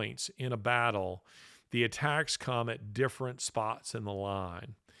points in a battle, the attacks come at different spots in the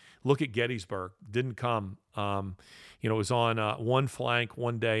line. Look at Gettysburg. Didn't come, it was on one flank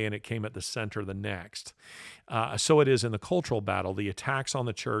one day and it came at the center the next. So it is in the cultural battle. The attacks on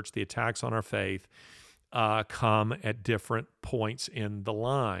the church, the attacks on our faith come at different points in the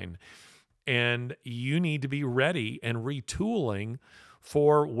line. And you need to be ready and retooling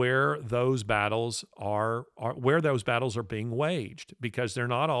for where those battles are being waged, because they're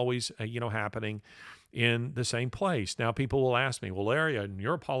not always, happening in the same place. Now, people will ask me, well, Larry, in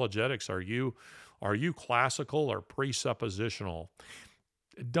your apologetics, are you classical or presuppositional?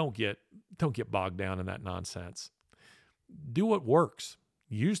 Don't get bogged down in that nonsense. Do what works.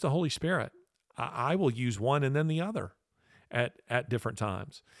 Use the Holy Spirit. I will use one and then the other at different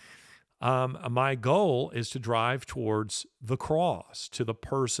times. My goal is to drive towards the cross, to the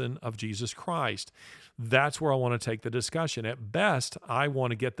person of Jesus Christ. That's where I want to take the discussion. At best, I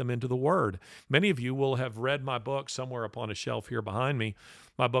want to get them into the Word. Many of you will have read my book somewhere up on a shelf here behind me,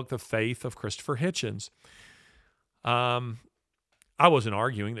 my book, The Faith of Christopher Hitchens. I wasn't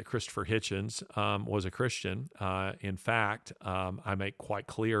arguing that Christopher Hitchens was a Christian. In fact, I make quite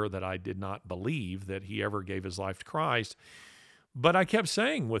clear that I did not believe that he ever gave his life to Christ. But I kept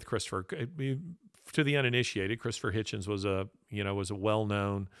saying with Christopher, to the uninitiated, Christopher Hitchens was a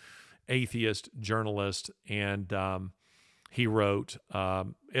well-known atheist journalist, and he wrote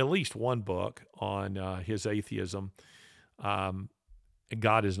at least one book on his atheism.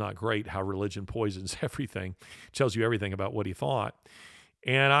 God is Not Great, How Religion Poisons Everything. It tells you everything about what he thought.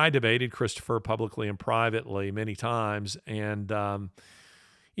 And I debated Christopher publicly and privately many times, and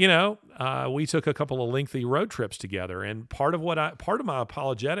we took a couple of lengthy road trips together. And part of my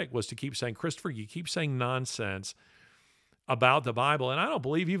apologetic was to keep saying, Christopher, you keep saying nonsense about the Bible, and I don't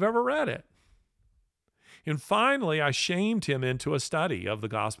believe you've ever read it. And finally, I shamed him into a study of the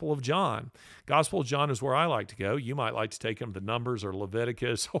Gospel of John. Gospel of John is where I like to go. You might like to take him to Numbers or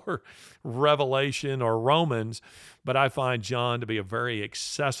Leviticus or Revelation or Romans, but I find John to be a very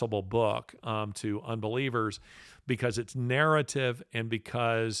accessible book to unbelievers because it's narrative and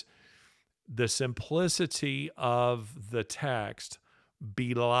because the simplicity of the text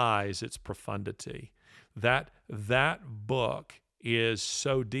belies its profundity. That book is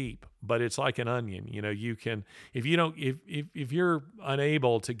so deep, but it's like an onion. You can, if you're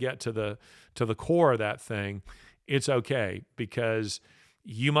unable to get to the core of that thing, it's okay, because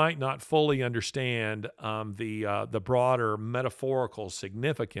you might not fully understand the broader metaphorical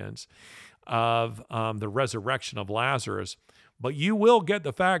significance of the resurrection of Lazarus, but you will get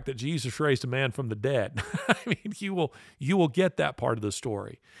the fact that Jesus raised a man from the dead. I mean, you will get that part of the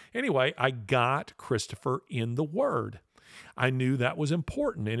story. Anyway, I got Christopher in the Word. I knew that was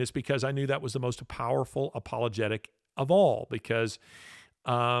important, and it's because I knew that was the most powerful apologetic of all, because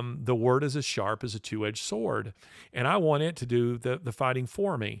the Word is as sharp as a two-edged sword, and I want it to do the fighting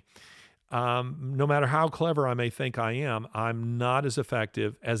for me. No matter how clever I may think I am, I'm not as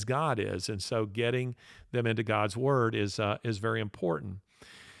effective as God is, and so getting them into God's Word is very important.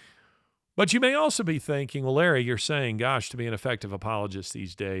 But you may also be thinking, well, Larry, you're saying, gosh, to be an effective apologist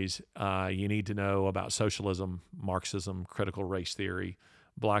these days, you need to know about socialism, Marxism, critical race theory,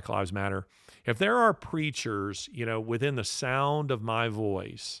 Black Lives Matter. If there are preachers, within the sound of my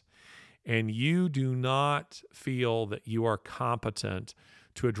voice, and you do not feel that you are competent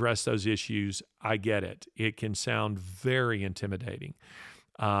to address those issues, I get it. It can sound very intimidating.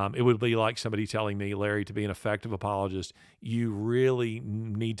 It would be like somebody telling me, Larry, to be an effective apologist, you really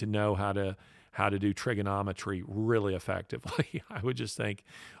need to know how to do trigonometry really effectively. I would just think,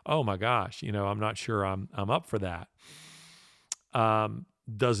 oh my gosh, I'm not sure I'm up for that.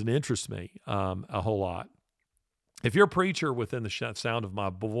 Doesn't interest me a whole lot. If you're a preacher within the sound of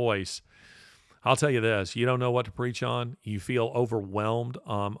my voice, I'll tell you this: you don't know what to preach on. You feel overwhelmed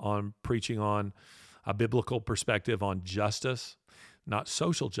on preaching on a biblical perspective on justice. Not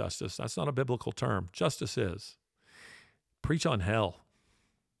social justice. That's not a biblical term. Justice is. Preach on hell.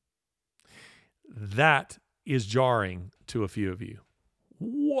 That is jarring to a few of you.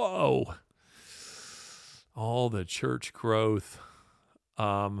 Whoa. All the church growth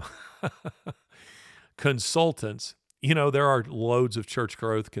consultants. There are loads of church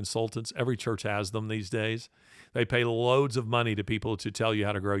growth consultants. Every church has them these days. They pay loads of money to people to tell you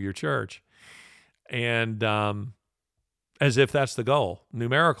how to grow your church. And as if that's the goal.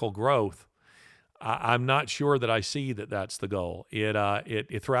 Numerical growth, I'm not sure that I see that that's the goal.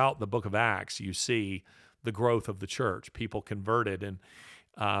 It throughout the book of Acts, you see the growth of the church, people converted, and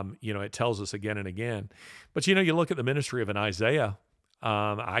it tells us again and again. But you look at the ministry of an Isaiah.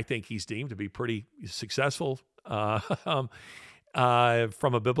 I think he's deemed to be pretty successful from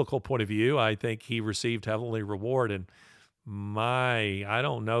a biblical point of view. I think he received heavenly reward, and I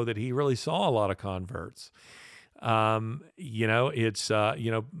don't know that he really saw a lot of converts.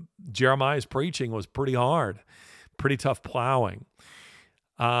 Jeremiah's preaching was pretty hard, pretty tough plowing.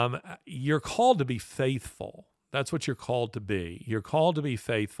 You're called to be faithful. That's what you're called to be. You're called to be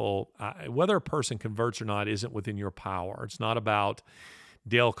faithful. Whether a person converts or not isn't within your power. It's not about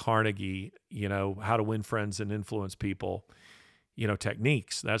Dale Carnegie, how to win friends and influence people,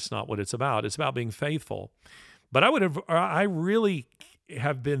 techniques. That's not what it's about. It's about being faithful. But I really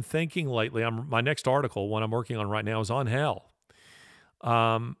have been thinking lately, my next article, one I'm working on right now, is on hell.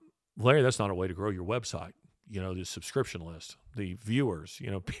 Larry, that's not a way to grow your website. The subscription list, the viewers,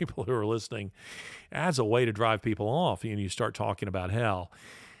 people who are listening, as a way to drive people off, and you start talking about hell.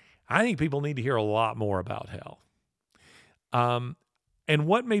 I think people need to hear a lot more about hell. And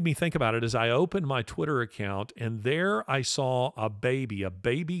what made me think about it is I opened my Twitter account, and there I saw a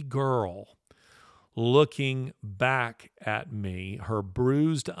baby girl, looking back at me, her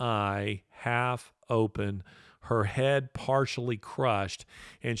bruised eye half open, her head partially crushed,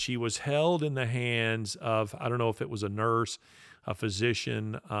 and she was held in the hands of, I don't know if it was a nurse, a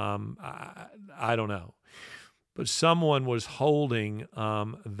physician, I don't know. But someone was holding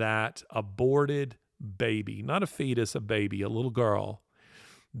that aborted baby, not a fetus, a baby, a little girl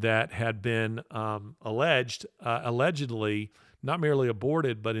that had been allegedly not merely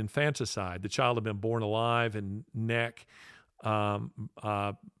aborted, but infanticide. The child had been born alive and neck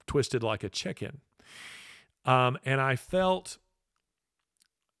twisted like a chicken. And I felt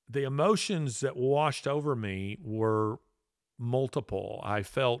the emotions that washed over me were multiple. I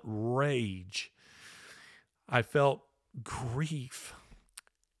felt rage. I felt grief.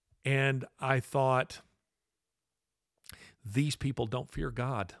 And I thought, these people don't fear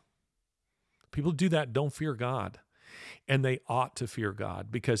God. People who do that don't fear God. And they ought to fear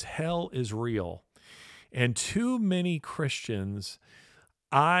God, because hell is real. And too many Christians,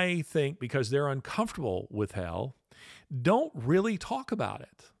 I think, because they're uncomfortable with hell, don't really talk about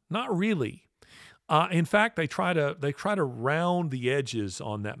it. Not really. In fact, they try to round the edges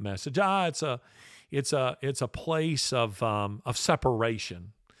on that message. It's a place of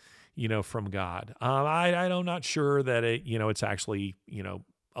separation, from God. I'm not sure that it's actually,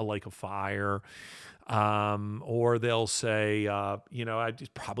 a lake of fire. Or they'll say, it's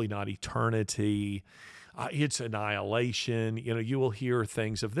probably not eternity. It's annihilation. You will hear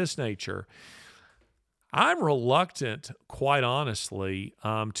things of this nature. I'm reluctant, quite honestly,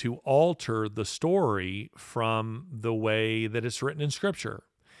 to alter the story from the way that it's written in Scripture.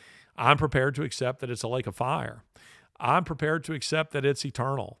 I'm prepared to accept that it's a lake of fire. I'm prepared to accept that it's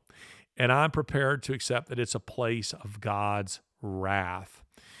eternal. And I'm prepared to accept that it's a place of God's wrath.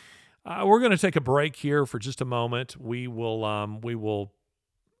 We're going to take a break here for just a moment. We will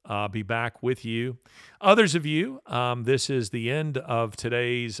be back with you. Others of you, this is the end of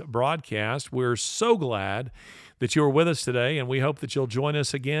today's broadcast. We're so glad that you are with us today, and we hope that you'll join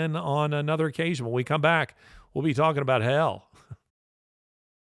us again on another occasion. When we come back, we'll be talking about hell.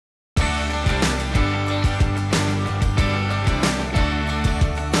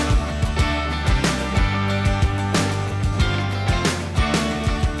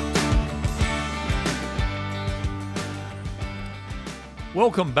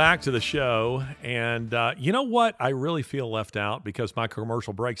 Welcome back to the show. And you know what? I really feel left out because my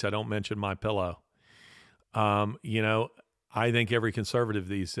commercial breaks, I don't mention My Pillow. I think every conservative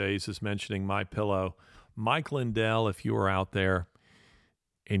these days is mentioning My Pillow. Mike Lindell, if you are out there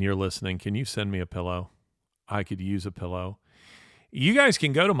and you're listening, can you send me a pillow? I could use a pillow. You guys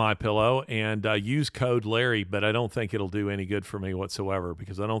can go to My Pillow and use code Larry, but I don't think it'll do any good for me whatsoever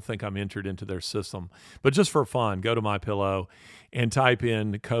because I don't think I'm entered into their system. But just for fun, go to My Pillow and type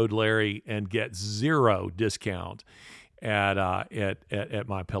in code Larry and get 0 discount at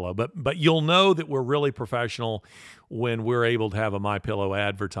My Pillow. But you'll know that we're really professional when we're able to have a My Pillow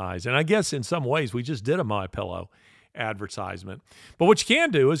advertised. And I guess in some ways we just did a My Pillow advertisement. But what you can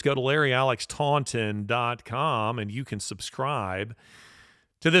do is go to LarryAlexTaunton.com and you can subscribe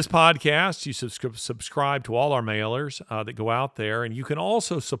to this podcast. You subscribe to all our mailers that go out there, and you can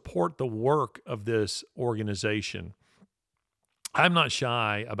also support the work of this organization. I'm not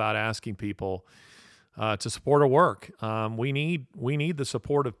shy about asking people to support our work. We need the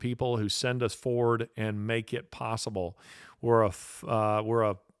support of people who send us forward and make it possible. We're a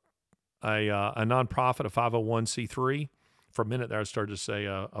nonprofit, a 501c3. For a minute there, I started to say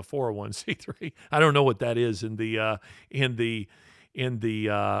a 401c3. I don't know what that is in the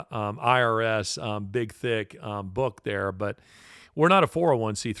IRS big thick book there, but we're not a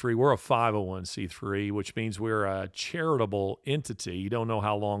 401c3. We're a 501c3, which means we're a charitable entity. You don't know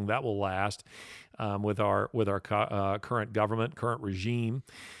how long that will last with our current government, current regime.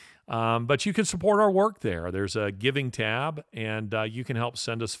 But you can support our work there. There's a giving tab, and you can help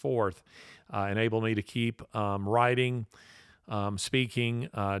send us forth, enable me to keep writing, speaking,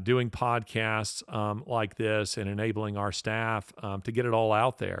 doing podcasts like this, and enabling our staff to get it all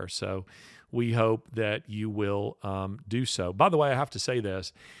out there. So we hope that you will do so. By the way, I have to say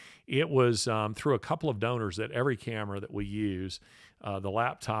this. It was through a couple of donors that every camera that we use, the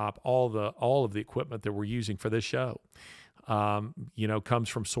laptop, all of the equipment that we're using for this show, comes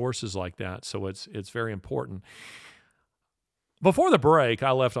from sources like that. So it's very important. Before the break,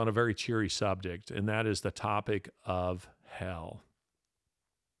 I left on a very cheery subject, and that is the topic of hell.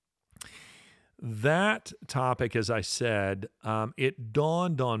 That topic, as I said, it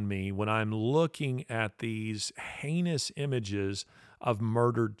dawned on me when I'm looking at these heinous images of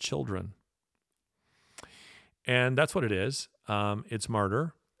murdered children. And that's what it is. It's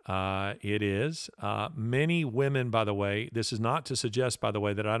murder. It is. Many women, by the way, this is not to suggest, by the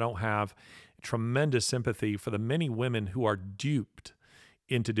way, that I don't have tremendous sympathy for the many women who are duped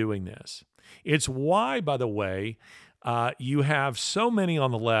into doing this. It's why, by the way, you have so many on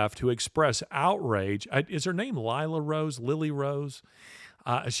the left who express outrage. Is her name Lily Rose?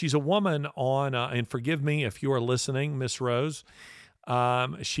 She's a woman on, and forgive me if you are listening, Miss Rose.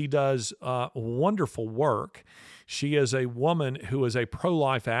 She does wonderful work. She is a woman who is a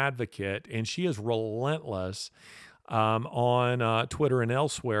pro-life advocate, and she is relentless on Twitter and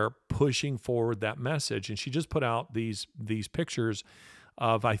elsewhere pushing forward that message. And she just put out these pictures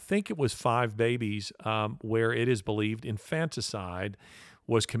of, I think it was 5 babies where it is believed infanticide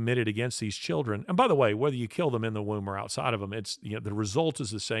was committed against these children. And by the way, whether you kill them in the womb or outside of them, it's, the result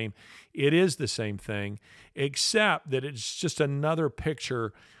is the same. It is the same thing, except that it's just another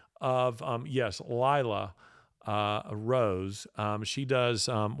picture of, Lila Rose. She does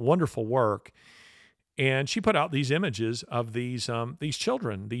wonderful work, and she put out these images of these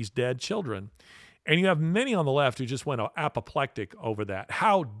children, these dead children. And you have many on the left who just went apoplectic over that.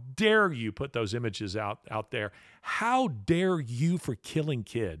 How dare you put those images out there? How dare you for killing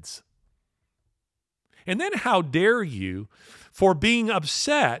kids? And then how dare you for being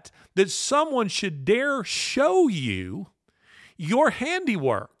upset that someone should dare show you your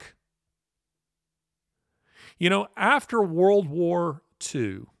handiwork? After World War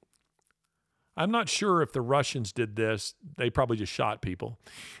II, I'm not sure if the Russians did this. They probably just shot people.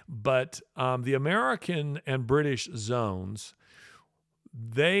 But the American and British zones,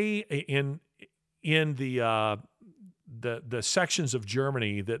 they in the sections of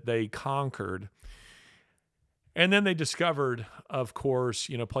Germany that they conquered, and then they discovered, of course,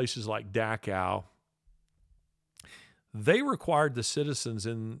 places like Dachau. They required the citizens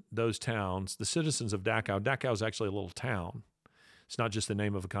in those towns, the citizens of Dachau. Dachau is actually a little town. It's not just the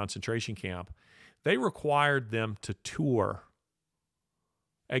name of a concentration camp. They required them to tour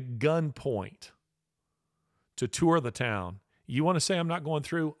at gunpoint, to tour the town. You want to say I'm not going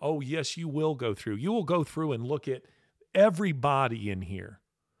through? Oh, yes, you will go through. You will go through and look at everybody in here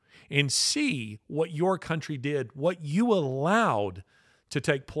and see what your country did, what you allowed to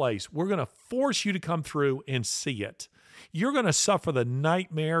take place. We're going to force you to come through and see it. You're going to suffer the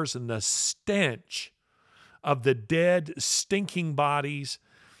nightmares and the stench of the dead, stinking bodies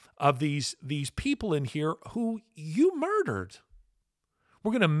of these people in here who you murdered.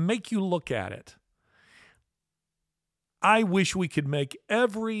 We're going to make you look at it. I wish we could make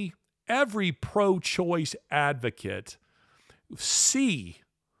every pro-choice advocate see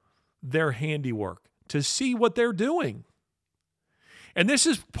their handiwork, to see what they're doing. And this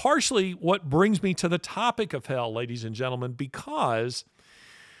is partially what brings me to the topic of hell, ladies and gentlemen, because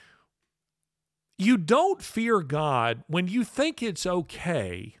you don't fear God when you think it's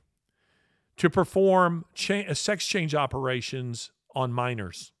okay to perform sex change operations on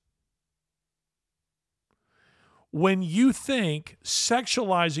minors. When you think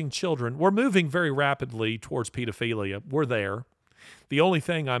sexualizing children, we're moving very rapidly towards pedophilia. We're there. The only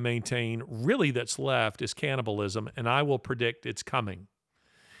thing I maintain really that's left is cannibalism, and I will predict it's coming.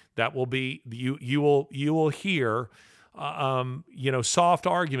 That will be, you will hear soft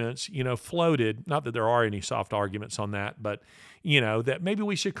arguments, floated. Not that there are any soft arguments on that, but that maybe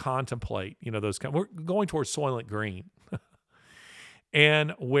we should contemplate, those kind. We're going towards Soylent Green,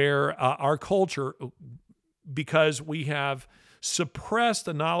 and where our culture, because we have suppressed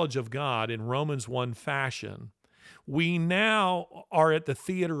the knowledge of God in Romans 1 fashion, we now are at the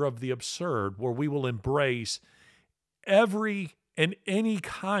theater of the absurd, where we will embrace every and any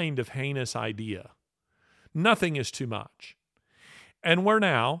kind of heinous idea. Nothing is too much. And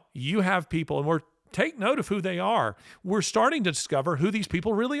you have people, and take note of who they are. We're starting to discover who these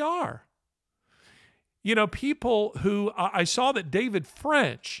people really are. People who, I saw that David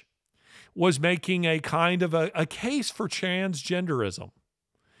French was making a kind of a case for transgenderism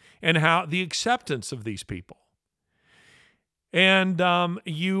and how the acceptance of these people. And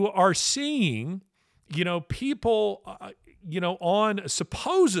you are seeing, people, on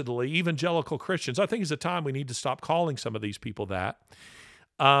supposedly evangelical Christians. I think it's a time we need to stop calling some of these people that.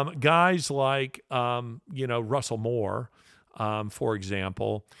 Guys like, Russell Moore, for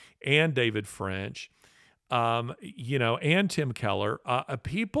example, and David French, and Tim Keller,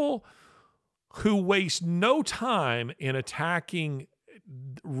 people who waste no time in attacking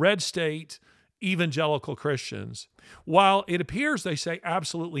red state evangelical Christians, while it appears they say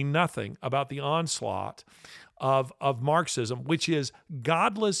absolutely nothing about the onslaught of Marxism, which is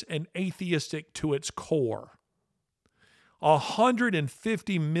godless and atheistic to its core.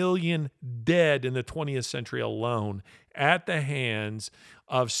 150 million dead in the 20th century alone at the hands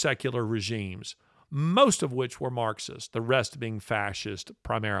of secular regimes, most of which were Marxist, the rest being fascist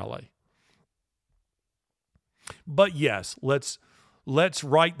primarily. But yes, let's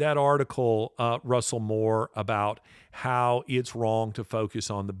write that article, Russell Moore, about how it's wrong to focus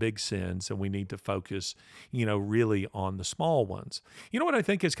on the big sins and we need to focus, really on the small ones. You know what I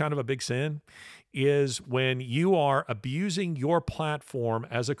think is kind of a big sin? Is when you are abusing your platform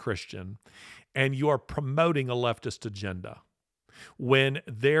as a Christian and you are promoting a leftist agenda. When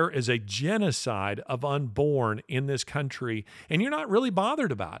there is a genocide of unborn in this country and you're not really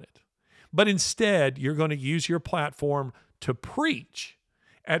bothered about it, but instead you're going to use your platform to preach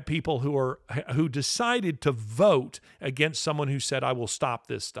at people who decided to vote against someone who said, I will stop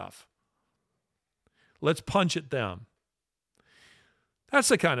this stuff. Let's punch at them. That's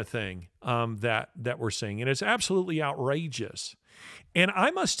the kind of thing that we're seeing, and it's absolutely outrageous. And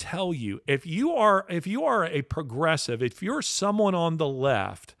I must tell you, if you are a progressive, if you're someone on the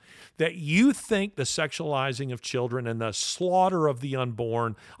left that you think the sexualizing of children and the slaughter of the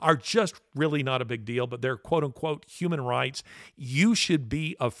unborn are just really not a big deal, but they're quote unquote human rights, you should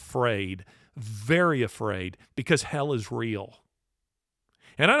be afraid, very afraid, because hell is real.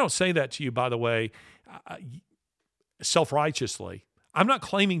 And I don't say that to you, by the way, self-righteously. I'm not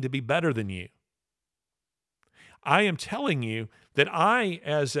claiming to be better than you. I am telling you that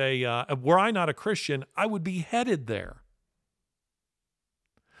were I not a Christian, I would be headed there.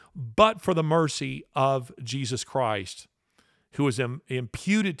 But for the mercy of Jesus Christ, who has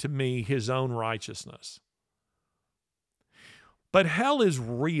imputed to me his own righteousness. But hell is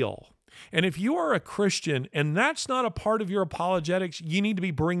real. And if you are a Christian and that's not a part of your apologetics, you need to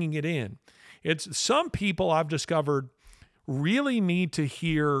be bringing it in. It's some people I've discovered really need to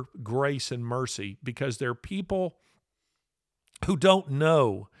hear grace and mercy because they're people who don't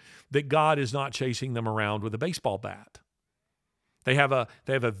know that God is not chasing them around with a baseball bat. They have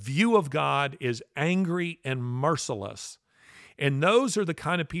a view of God as angry and merciless. And those are the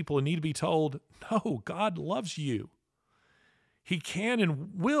kind of people who need to be told, no, God loves you. He can and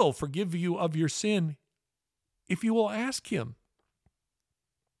will forgive you of your sin if you will ask him.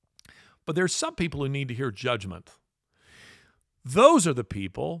 But there's some people who need to hear judgment. Those are the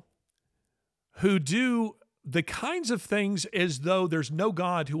people who do the kinds of things as though there's no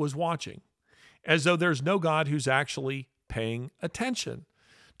God who is watching, as though there's no God who's actually paying attention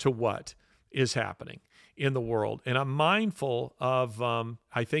to what is happening in the world. And I'm mindful of,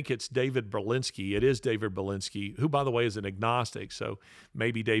 I think it's David Berlinski. It is David Berlinski, who, by the way, is an agnostic. So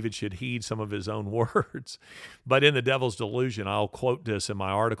maybe David should heed some of his own words. But in The Devil's Delusion, I'll quote this in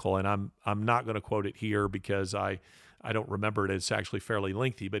my article, and I'm not going to quote it here because I don't remember it. It's actually fairly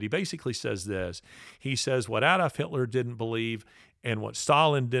lengthy, but he basically says this. He says what Adolf Hitler didn't believe and what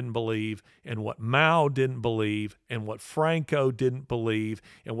Stalin didn't believe and what Mao didn't believe and what Franco didn't believe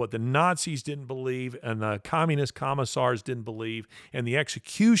and what the Nazis didn't believe and the communist commissars didn't believe and the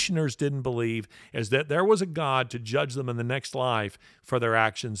executioners didn't believe is that there was a God to judge them in the next life for their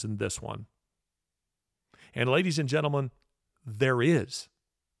actions in this one. And ladies and gentlemen, there is.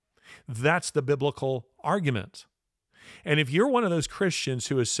 That's the biblical argument. And if you're one of those Christians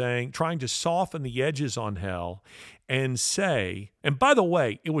who is trying to soften the edges on hell and say, and by the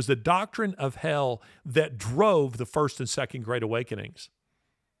way, it was the doctrine of hell that drove the first and second Great Awakenings.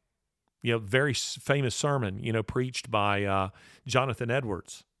 Very famous sermon, preached by Jonathan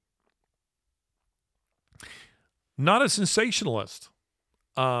Edwards. Not a sensationalist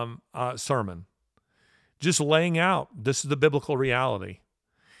sermon, just laying out, this is the biblical reality.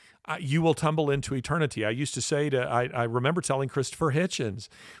 You will tumble into eternity. I used to say I remember telling Christopher Hitchens,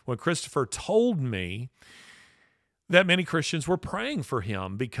 when Christopher told me that many Christians were praying for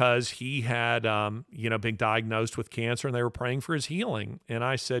him because he had, been diagnosed with cancer and they were praying for his healing. And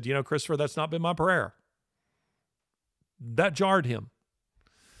I said, Christopher, that's not been my prayer. That jarred him.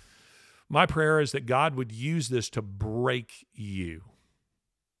 My prayer is that God would use this to break you.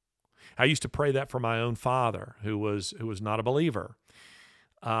 I used to pray that for my own father, who was not a believer.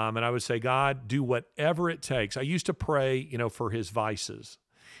 And I would say, God, do whatever it takes. I used to pray, for his vices.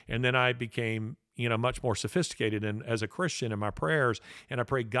 And then I became, much more sophisticated as a Christian in my prayers. And I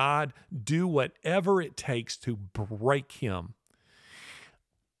pray, God, do whatever it takes to break him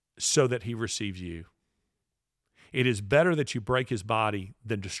so that he receives you. It is better that you break his body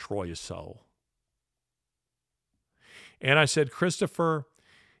than destroy his soul. And I said, Christopher,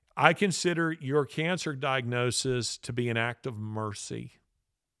 I consider your cancer diagnosis to be an act of mercy.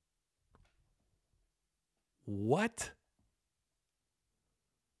 What?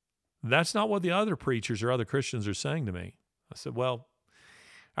 That's not what the other preachers or other Christians are saying to me. I said, well,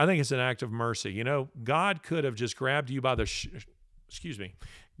 I think it's an act of mercy. You know, God could have just grabbed you by the,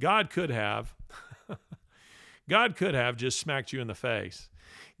 God could have, God could have just smacked you in the face.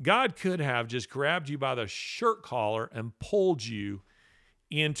 God could have just grabbed you by the shirt collar and pulled you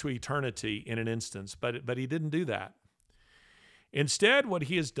into eternity in an instance, but he didn't do that. Instead, what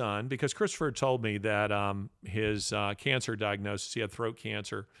he has done, because Christopher told me that his cancer diagnosis, he had throat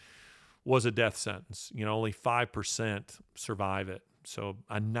cancer, was a death sentence. You know, only 5% survive it. So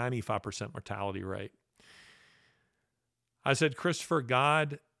a 95% mortality rate. I said, Christopher,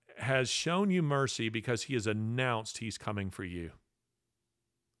 God has shown you mercy because he has announced he's coming for you.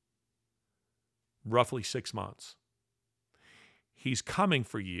 Roughly 6 months. He's coming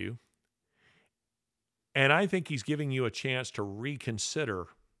for you. And I think he's giving you a chance to reconsider.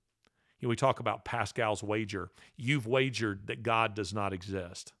 You know, we talk about Pascal's wager. You've wagered that God does not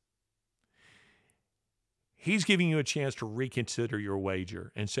exist. He's giving you a chance to reconsider your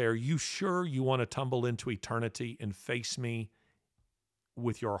wager and say, are you sure you want to tumble into eternity and face me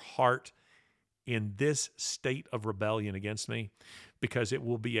with your heart in this state of rebellion against me? Because it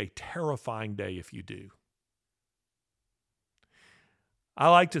will be a terrifying day if you do. I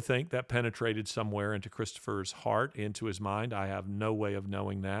like to think that penetrated somewhere into Christopher's heart, into his mind. I have no way of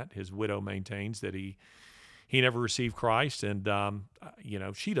knowing that. His widow maintains that he never received Christ, and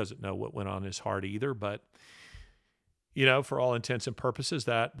she doesn't know what went on in his heart either. But for all intents and purposes,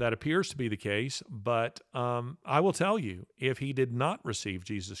 that appears to be the case. But I will tell you, if he did not receive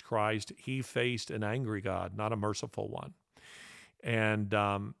Jesus Christ, he faced an angry God, not a merciful one, and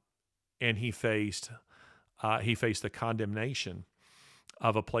he faced the condemnation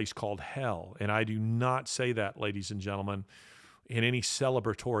of a place called hell. And I do not say that, ladies and gentlemen, in any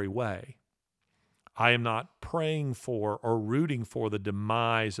celebratory way. I am not praying for or rooting for the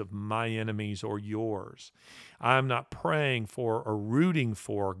demise of my enemies or yours. I'm not praying for or rooting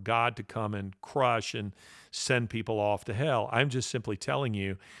for God to come and crush and send people off to hell. I'm just simply telling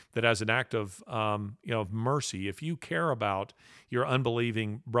you that as an act of mercy, if you care about your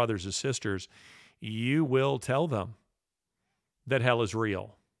unbelieving brothers and sisters, you will tell them that hell is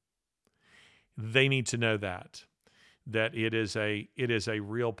real. They need to know that it is a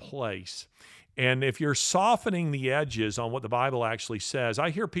real place. And if you're softening the edges on what the Bible actually says, I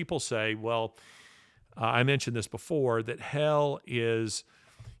hear people say, well, I mentioned this before, that hell is,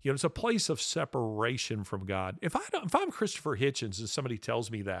 it's a place of separation from God. If I'm Christopher Hitchens and somebody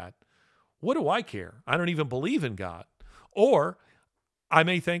tells me that, what do I care? I don't even believe in God. Or I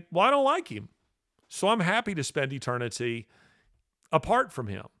may think, well, I don't like him, so I'm happy to spend eternity apart from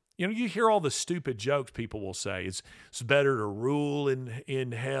him. You hear all the stupid jokes people will say. It's better to rule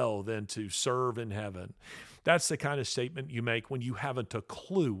in hell than to serve in heaven. That's the kind of statement you make when you haven't a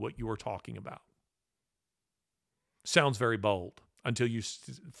clue what you are talking about. Sounds very bold until you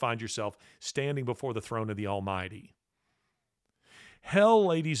find yourself standing before the throne of the Almighty. Hell,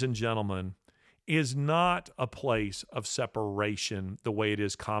 ladies and gentlemen, is not a place of separation the way it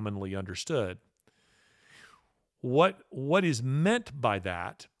is commonly understood. What is meant by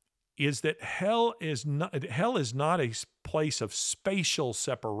that is that hell is not a place of spatial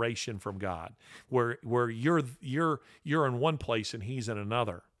separation from God, where you're in one place and he's in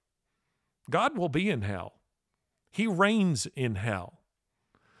another. God will be in hell. He reigns in hell.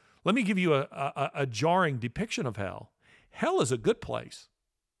 Let me give you a jarring depiction of hell. Hell is a good place.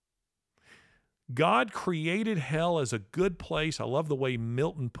 God created hell as a good place. I love the way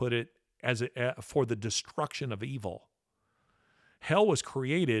Milton put it, for the destruction of evil. Hell was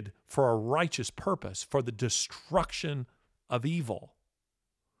created for a righteous purpose, for the destruction of evil.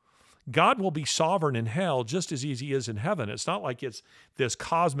 God will be sovereign in hell just as he is in heaven. It's not like it's this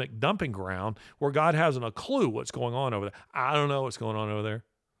cosmic dumping ground where God hasn't a clue what's going on over there. I don't know what's going on over there.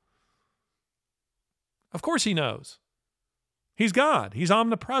 Of course he knows. He's God. He's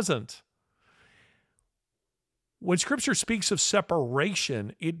omnipresent. When Scripture speaks of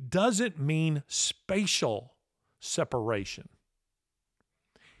separation, it doesn't mean spatial separation.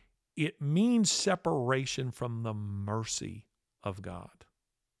 It means separation from the mercy of God.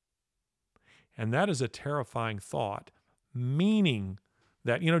 And that is a terrifying thought, meaning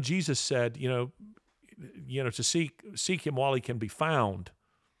that, Jesus said, to seek him while he can be found.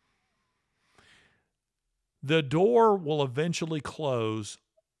 The door will eventually close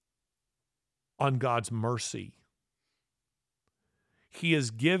on God's mercy. He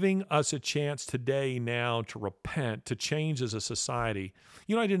is giving us a chance today now to repent, to change as a society.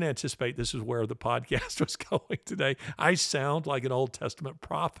 You know, I didn't anticipate this is where the podcast was going today. I sound like an Old Testament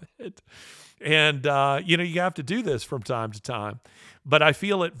prophet. And, you have to do this from time to time. But I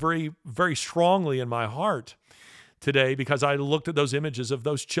feel it very, very strongly in my heart today because I looked at those images of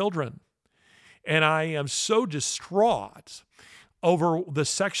those children. And I am so distraught over the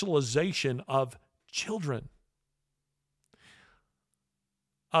sexualization of children,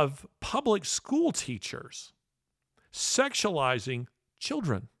 of public school teachers sexualizing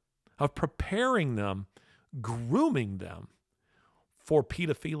children, of preparing them, grooming them for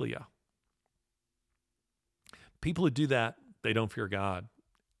pedophilia. People who do that, they don't fear God.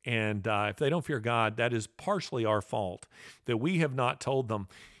 And if they don't fear God, that is partially our fault, that we have not told them,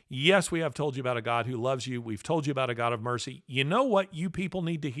 yes, we have told you about a God who loves you. We've told you about a God of mercy. You know what you people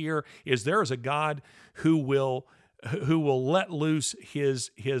need to hear is there is a God who will let loose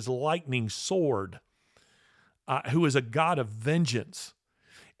his lightning sword, who is a God of vengeance.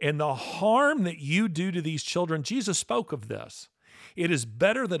 And the harm that you do to these children, Jesus spoke of this. It is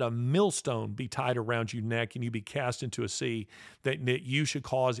better that a millstone be tied around your neck and you be cast into a sea than that you should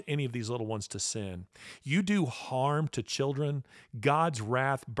cause any of these little ones to sin. You do harm to children, God's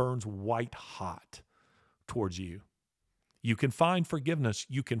wrath burns white hot towards you. You can find forgiveness,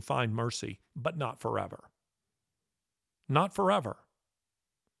 you can find mercy, but not forever. Not forever.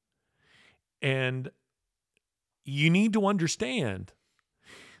 And you need to understand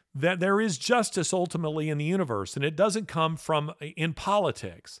that there is justice ultimately in the universe, and it doesn't come from in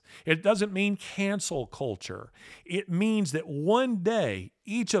politics. It doesn't mean cancel culture. It means that one day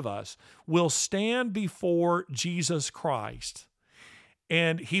each of us will stand before Jesus Christ,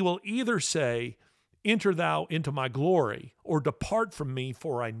 and he will either say, "Enter thou into my glory," or "Depart from me,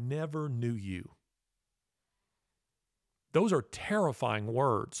 for I never knew you." Those are terrifying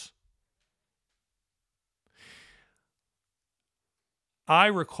words. I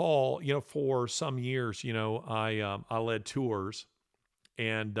recall, for some years, I led tours,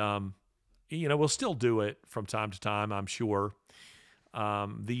 and we'll still do it from time to time, I'm sure.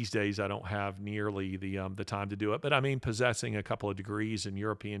 These days, I don't have nearly the time to do it, but I mean, possessing a couple of degrees in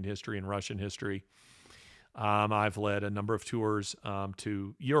European history and Russian history, I've led a number of tours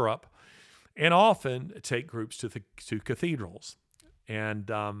to Europe, and often take groups to cathedrals,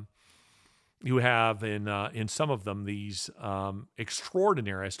 and you have in some of them these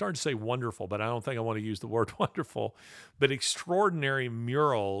extraordinary, I started to say wonderful, but I don't think I want to use the word wonderful, but extraordinary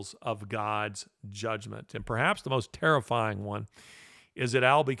murals of God's judgment. And perhaps the most terrifying one is at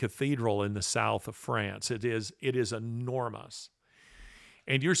Albi Cathedral in the south of France. It is enormous.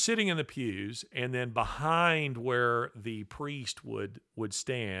 And you're sitting in the pews, and then behind where the priest would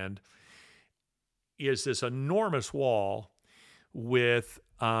stand is this enormous wall with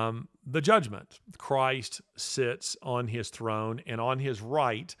the judgment. Christ sits on his throne, and on his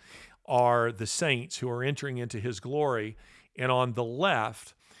right are the saints who are entering into his glory, and on the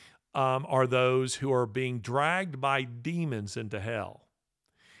left are those who are being dragged by demons into hell.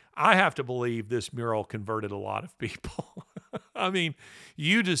 I have to believe this mural converted a lot of people. I mean,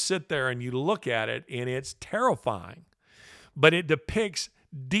 you just sit there and you look at it, and it's terrifying, but it depicts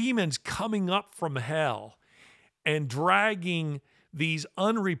demons coming up from hell and dragging these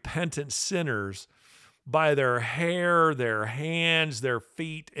unrepentant sinners by their hair, their hands, their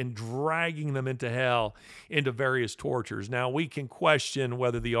feet, and dragging them into hell, into various tortures. Now, we can question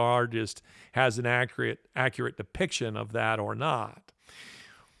whether the artist has an accurate depiction of that or not.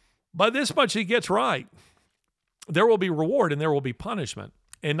 But this much he gets right. There will be reward and there will be punishment.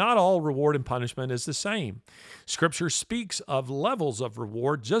 And not all reward and punishment is the same. Scripture speaks of levels of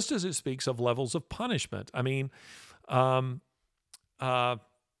reward just as it speaks of levels of punishment. I mean,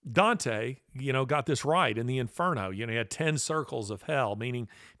 Dante, got this right in the Inferno. He had 10 circles of hell, meaning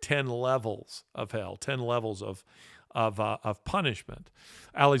 10 levels of hell, 10 levels of punishment.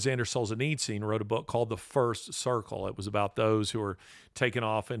 Alexander Solzhenitsyn wrote a book called The First Circle. It was about those who were taken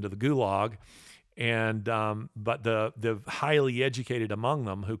off into the gulag, and but the highly educated among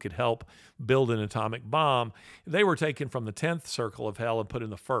them who could help build an atomic bomb, they were taken from the 10th circle of hell and put in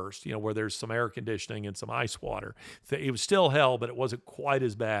the first, where there's some air conditioning and some ice water. It was still hell, but it wasn't quite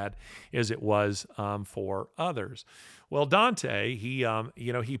as bad as it was for others. Well, Dante,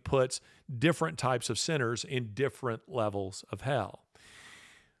 he puts different types of sinners in different levels of hell.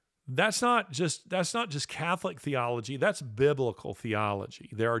 That's not just Catholic theology, that's biblical theology.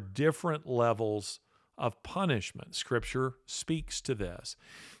 There are different levels of punishment. Scripture speaks to this,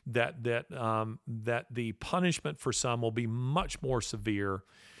 that the punishment for some will be much more severe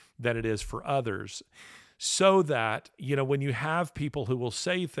than it is for others. So that, when you have people who will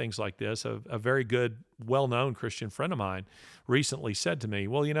say things like this, a very good, well-known Christian friend of mine recently said to me,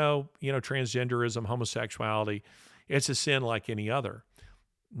 well, transgenderism, homosexuality, it's a sin like any other.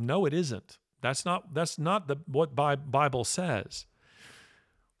 No, it isn't. That's not what Bible says.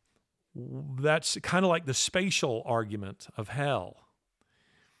 That's kind of like the spatial argument of hell.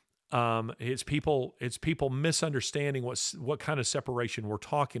 It's people misunderstanding what kind of separation we're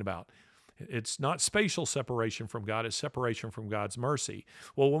talking about. It's not spatial separation from God, it's separation from God's mercy.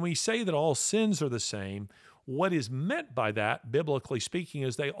 Well, when we say that all sins are the same, what is meant by that, biblically speaking,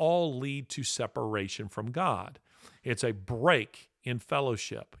 is they all lead to separation from God. It's a break in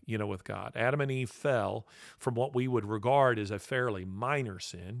fellowship, with God. Adam and Eve fell from what we would regard as a fairly minor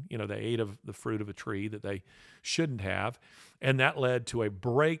sin. They ate of the fruit of a tree that they shouldn't have, and that led to a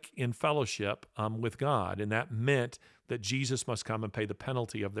break in fellowship with God, and that meant that Jesus must come and pay the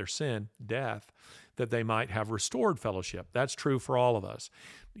penalty of their sin, death, that they might have restored fellowship. That's true for all of us.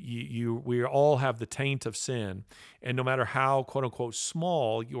 We all have the taint of sin, and no matter how, quote unquote,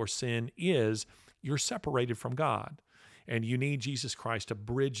 small your sin is, you're separated from God, and you need Jesus Christ to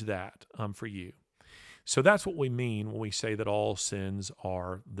bridge that for you. So that's what we mean when we say that all sins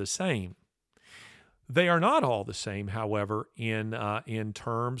are the same. They are not all the same, however, in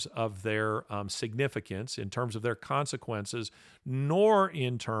terms of their significance, in terms of their consequences, nor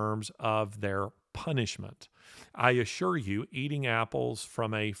in terms of their punishment. I assure you, eating apples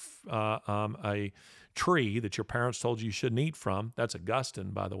from a tree that your parents told you shouldn't eat from, that's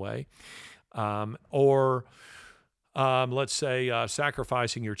Augustine, by the way, or let's say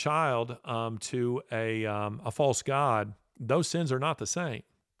sacrificing your child to a false god, those sins are not the same.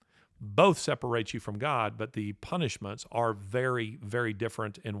 Both separate you from God, but the punishments are very, very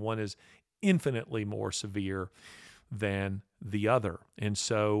different, and one is infinitely more severe than the other. And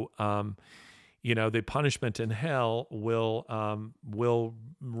so, the punishment in hell will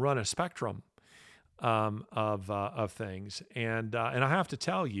run a spectrum of things. And I have to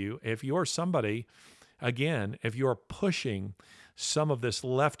tell you, if you're somebody, again, if you're pushing some of this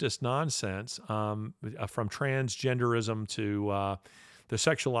leftist nonsense from transgenderism to the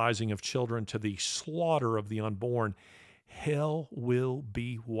sexualizing of children to the slaughter of the unborn, hell will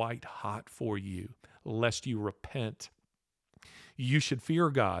be white hot for you, lest you repent. You should fear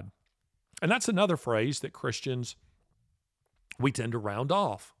God. And that's another phrase that Christians, we tend to round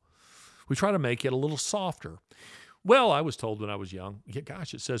off. We try to make it a little softer. Well, I was told when I was young,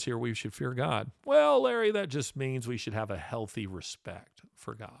 gosh, it says here we should fear God. Well, Larry, that just means we should have a healthy respect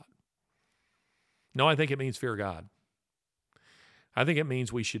for God. No, I think it means fear God. I think it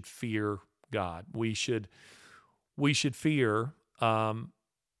means we should fear God. We should fear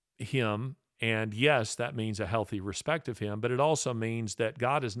Him, and yes, that means a healthy respect of Him. But it also means that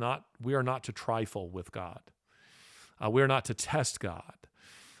we are not to trifle with God. We are not to test God.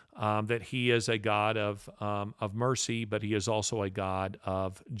 That He is a God of mercy, but He is also a God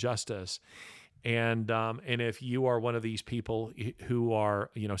of justice. And if you are one of these people who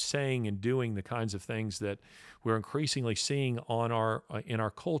are, saying and doing the kinds of things that we're increasingly seeing in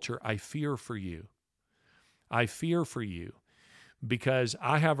our culture, I fear for you. I fear for you because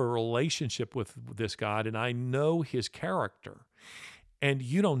I have a relationship with this God and I know His character, and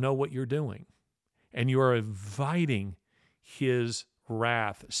you don't know what you're doing, and you are inviting His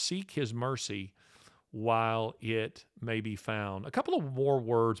wrath. Seek His mercy while it may be found. A couple of more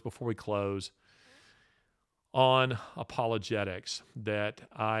words before we close on apologetics that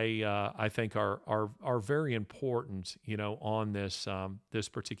I think are very important, on this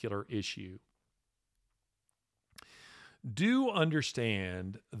particular issue. Do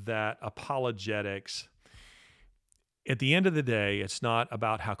understand that apologetics, at the end of the day, it's not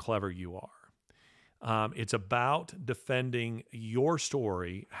about how clever you are. It's about defending your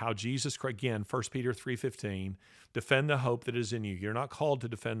story, how Jesus, again, 1 Peter 3:15, defend the hope that is in you. You're not called to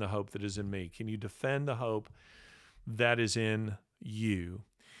defend the hope that is in me. Can you defend the hope that is in you?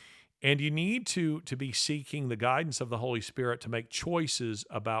 And you need to be seeking the guidance of the Holy Spirit to make choices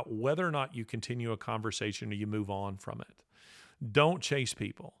about whether or not you continue a conversation or you move on from it. Don't chase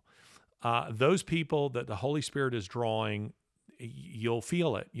people. Those people that the Holy Spirit is drawing, you'll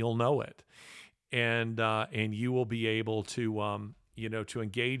feel it, you'll know it. And you will be able to to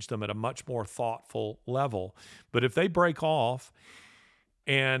engage them at a much more thoughtful level. But if they break off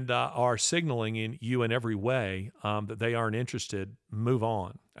and are signaling in you in every way that they aren't interested, move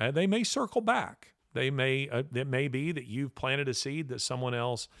on. They may circle back. It may be that you've planted a seed that someone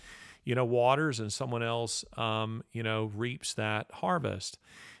else waters and someone else reaps that harvest.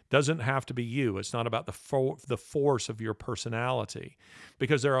 Doesn't have to be you. It's not about the force of your personality,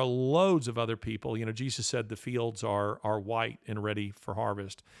 because there are loads of other people. You know, Jesus said the fields are white and ready for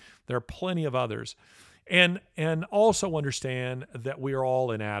harvest. There are plenty of others. And also understand that we are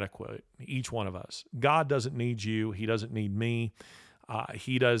all inadequate, each one of us. God doesn't need you. He doesn't need me.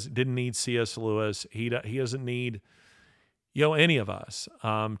 He didn't need C.S. Lewis. He doesn't need any of us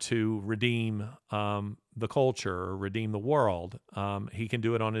to redeem the culture or redeem the world. He can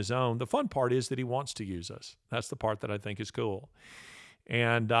do it on his own. The fun part is that he wants to use us. That's the part that I think is cool.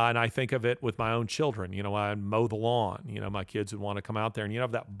 And I think of it with my own children. You know, I mow the lawn. You know, my kids would want to come out there, and you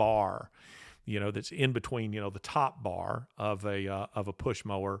have that bar, that's in between, the top bar of a push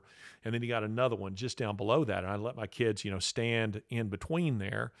mower, and then you got another one just down below that. And I let my kids, stand in between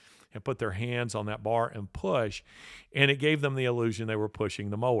there and put their hands on that bar and push, and it gave them the illusion they were pushing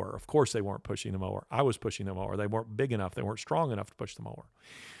the mower. Of course, they weren't pushing the mower. I was pushing the mower. They weren't big enough. They weren't strong enough to push the mower.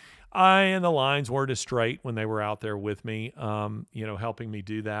 And the lines weren't as straight when they were out there with me, helping me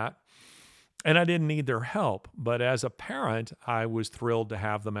do that. And I didn't need their help. But as a parent, I was thrilled to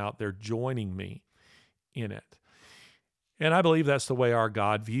have them out there joining me in it. And I believe that's the way our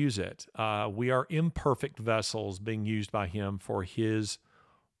God views it. We are imperfect vessels being used by him for his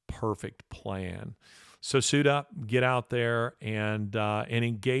perfect plan. So suit up, get out there, and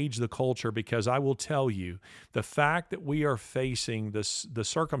engage the culture, because I will tell you, the fact that we are facing the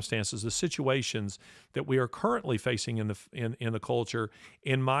circumstances, the situations that we are currently facing in the culture,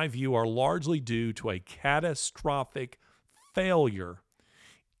 in my view, are largely due to a catastrophic failure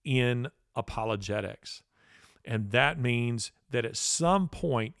in apologetics. And that means that at some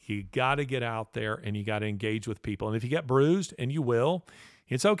point you got to get out there and you got to engage with people. And if you get bruised, and you will,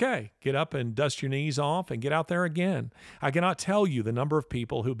 it's okay. Get up and dust your knees off and get out there again. I cannot tell you the number of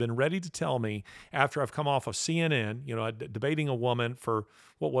people who've been ready to tell me after I've come off of CNN, debating a woman for,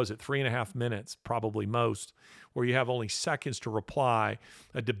 3.5 minutes, probably most, where you have only seconds to reply,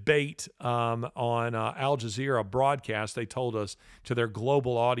 a debate on Al Jazeera broadcast, they told us, to their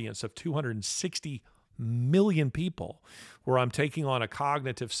global audience of 260 million people, where I'm taking on a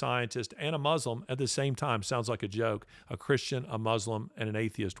cognitive scientist and a Muslim at the same time. Sounds like a joke. A Christian, a Muslim, and an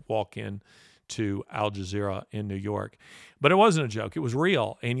atheist walk in to Al Jazeera in New York. But it wasn't a joke. It was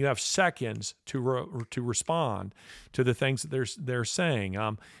real. And you have seconds to respond to the things that they're saying.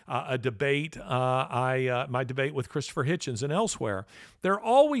 A debate, my debate with Christopher Hitchens and elsewhere, there are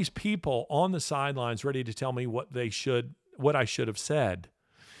always people on the sidelines ready to tell me what I should have said.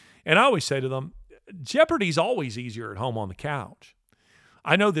 And I always say to them, Jeopardy's always easier at home on the couch.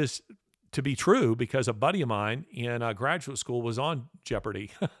 I know this to be true because a buddy of mine in graduate school was on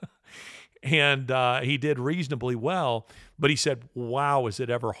Jeopardy. And he did reasonably well, but he said, wow, is it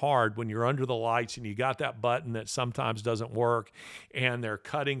ever hard when you're under the lights and you got that button that sometimes doesn't work, and they're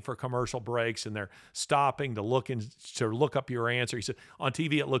cutting for commercial breaks and they're stopping to look up your answer. He said, on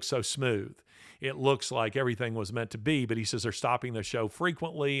TV, it looks so smooth. It looks like everything was meant to be, but he says they're stopping the show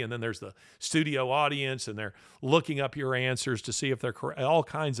frequently, and then there's the studio audience, and they're looking up your answers to see if they're correct, all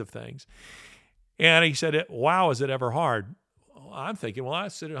kinds of things. And he said, wow, is it ever hard? I'm thinking, well, I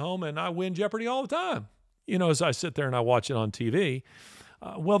sit at home and I win Jeopardy all the time, as I sit there and I watch it on TV.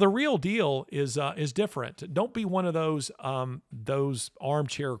 Well, the real deal is different. Don't be one of those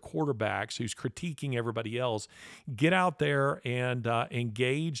armchair quarterbacks who's critiquing everybody else. Get out there and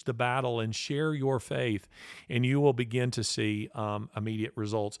engage the battle and share your faith, and you will begin to see immediate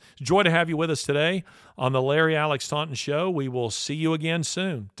results. It's a joy to have you with us today on the Larry Alex Taunton Show. We will see you again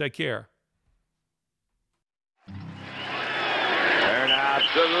soon. Take care. Turn out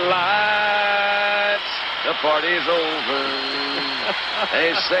the lights. The party's over.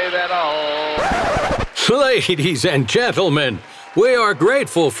 They say that all. Ladies and gentlemen, we are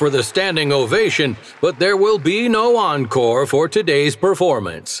grateful for the standing ovation, but there will be no encore for today's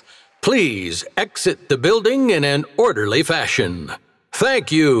performance. Please exit the building in an orderly fashion.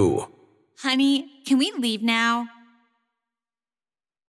 Thank you. Honey, can we leave now?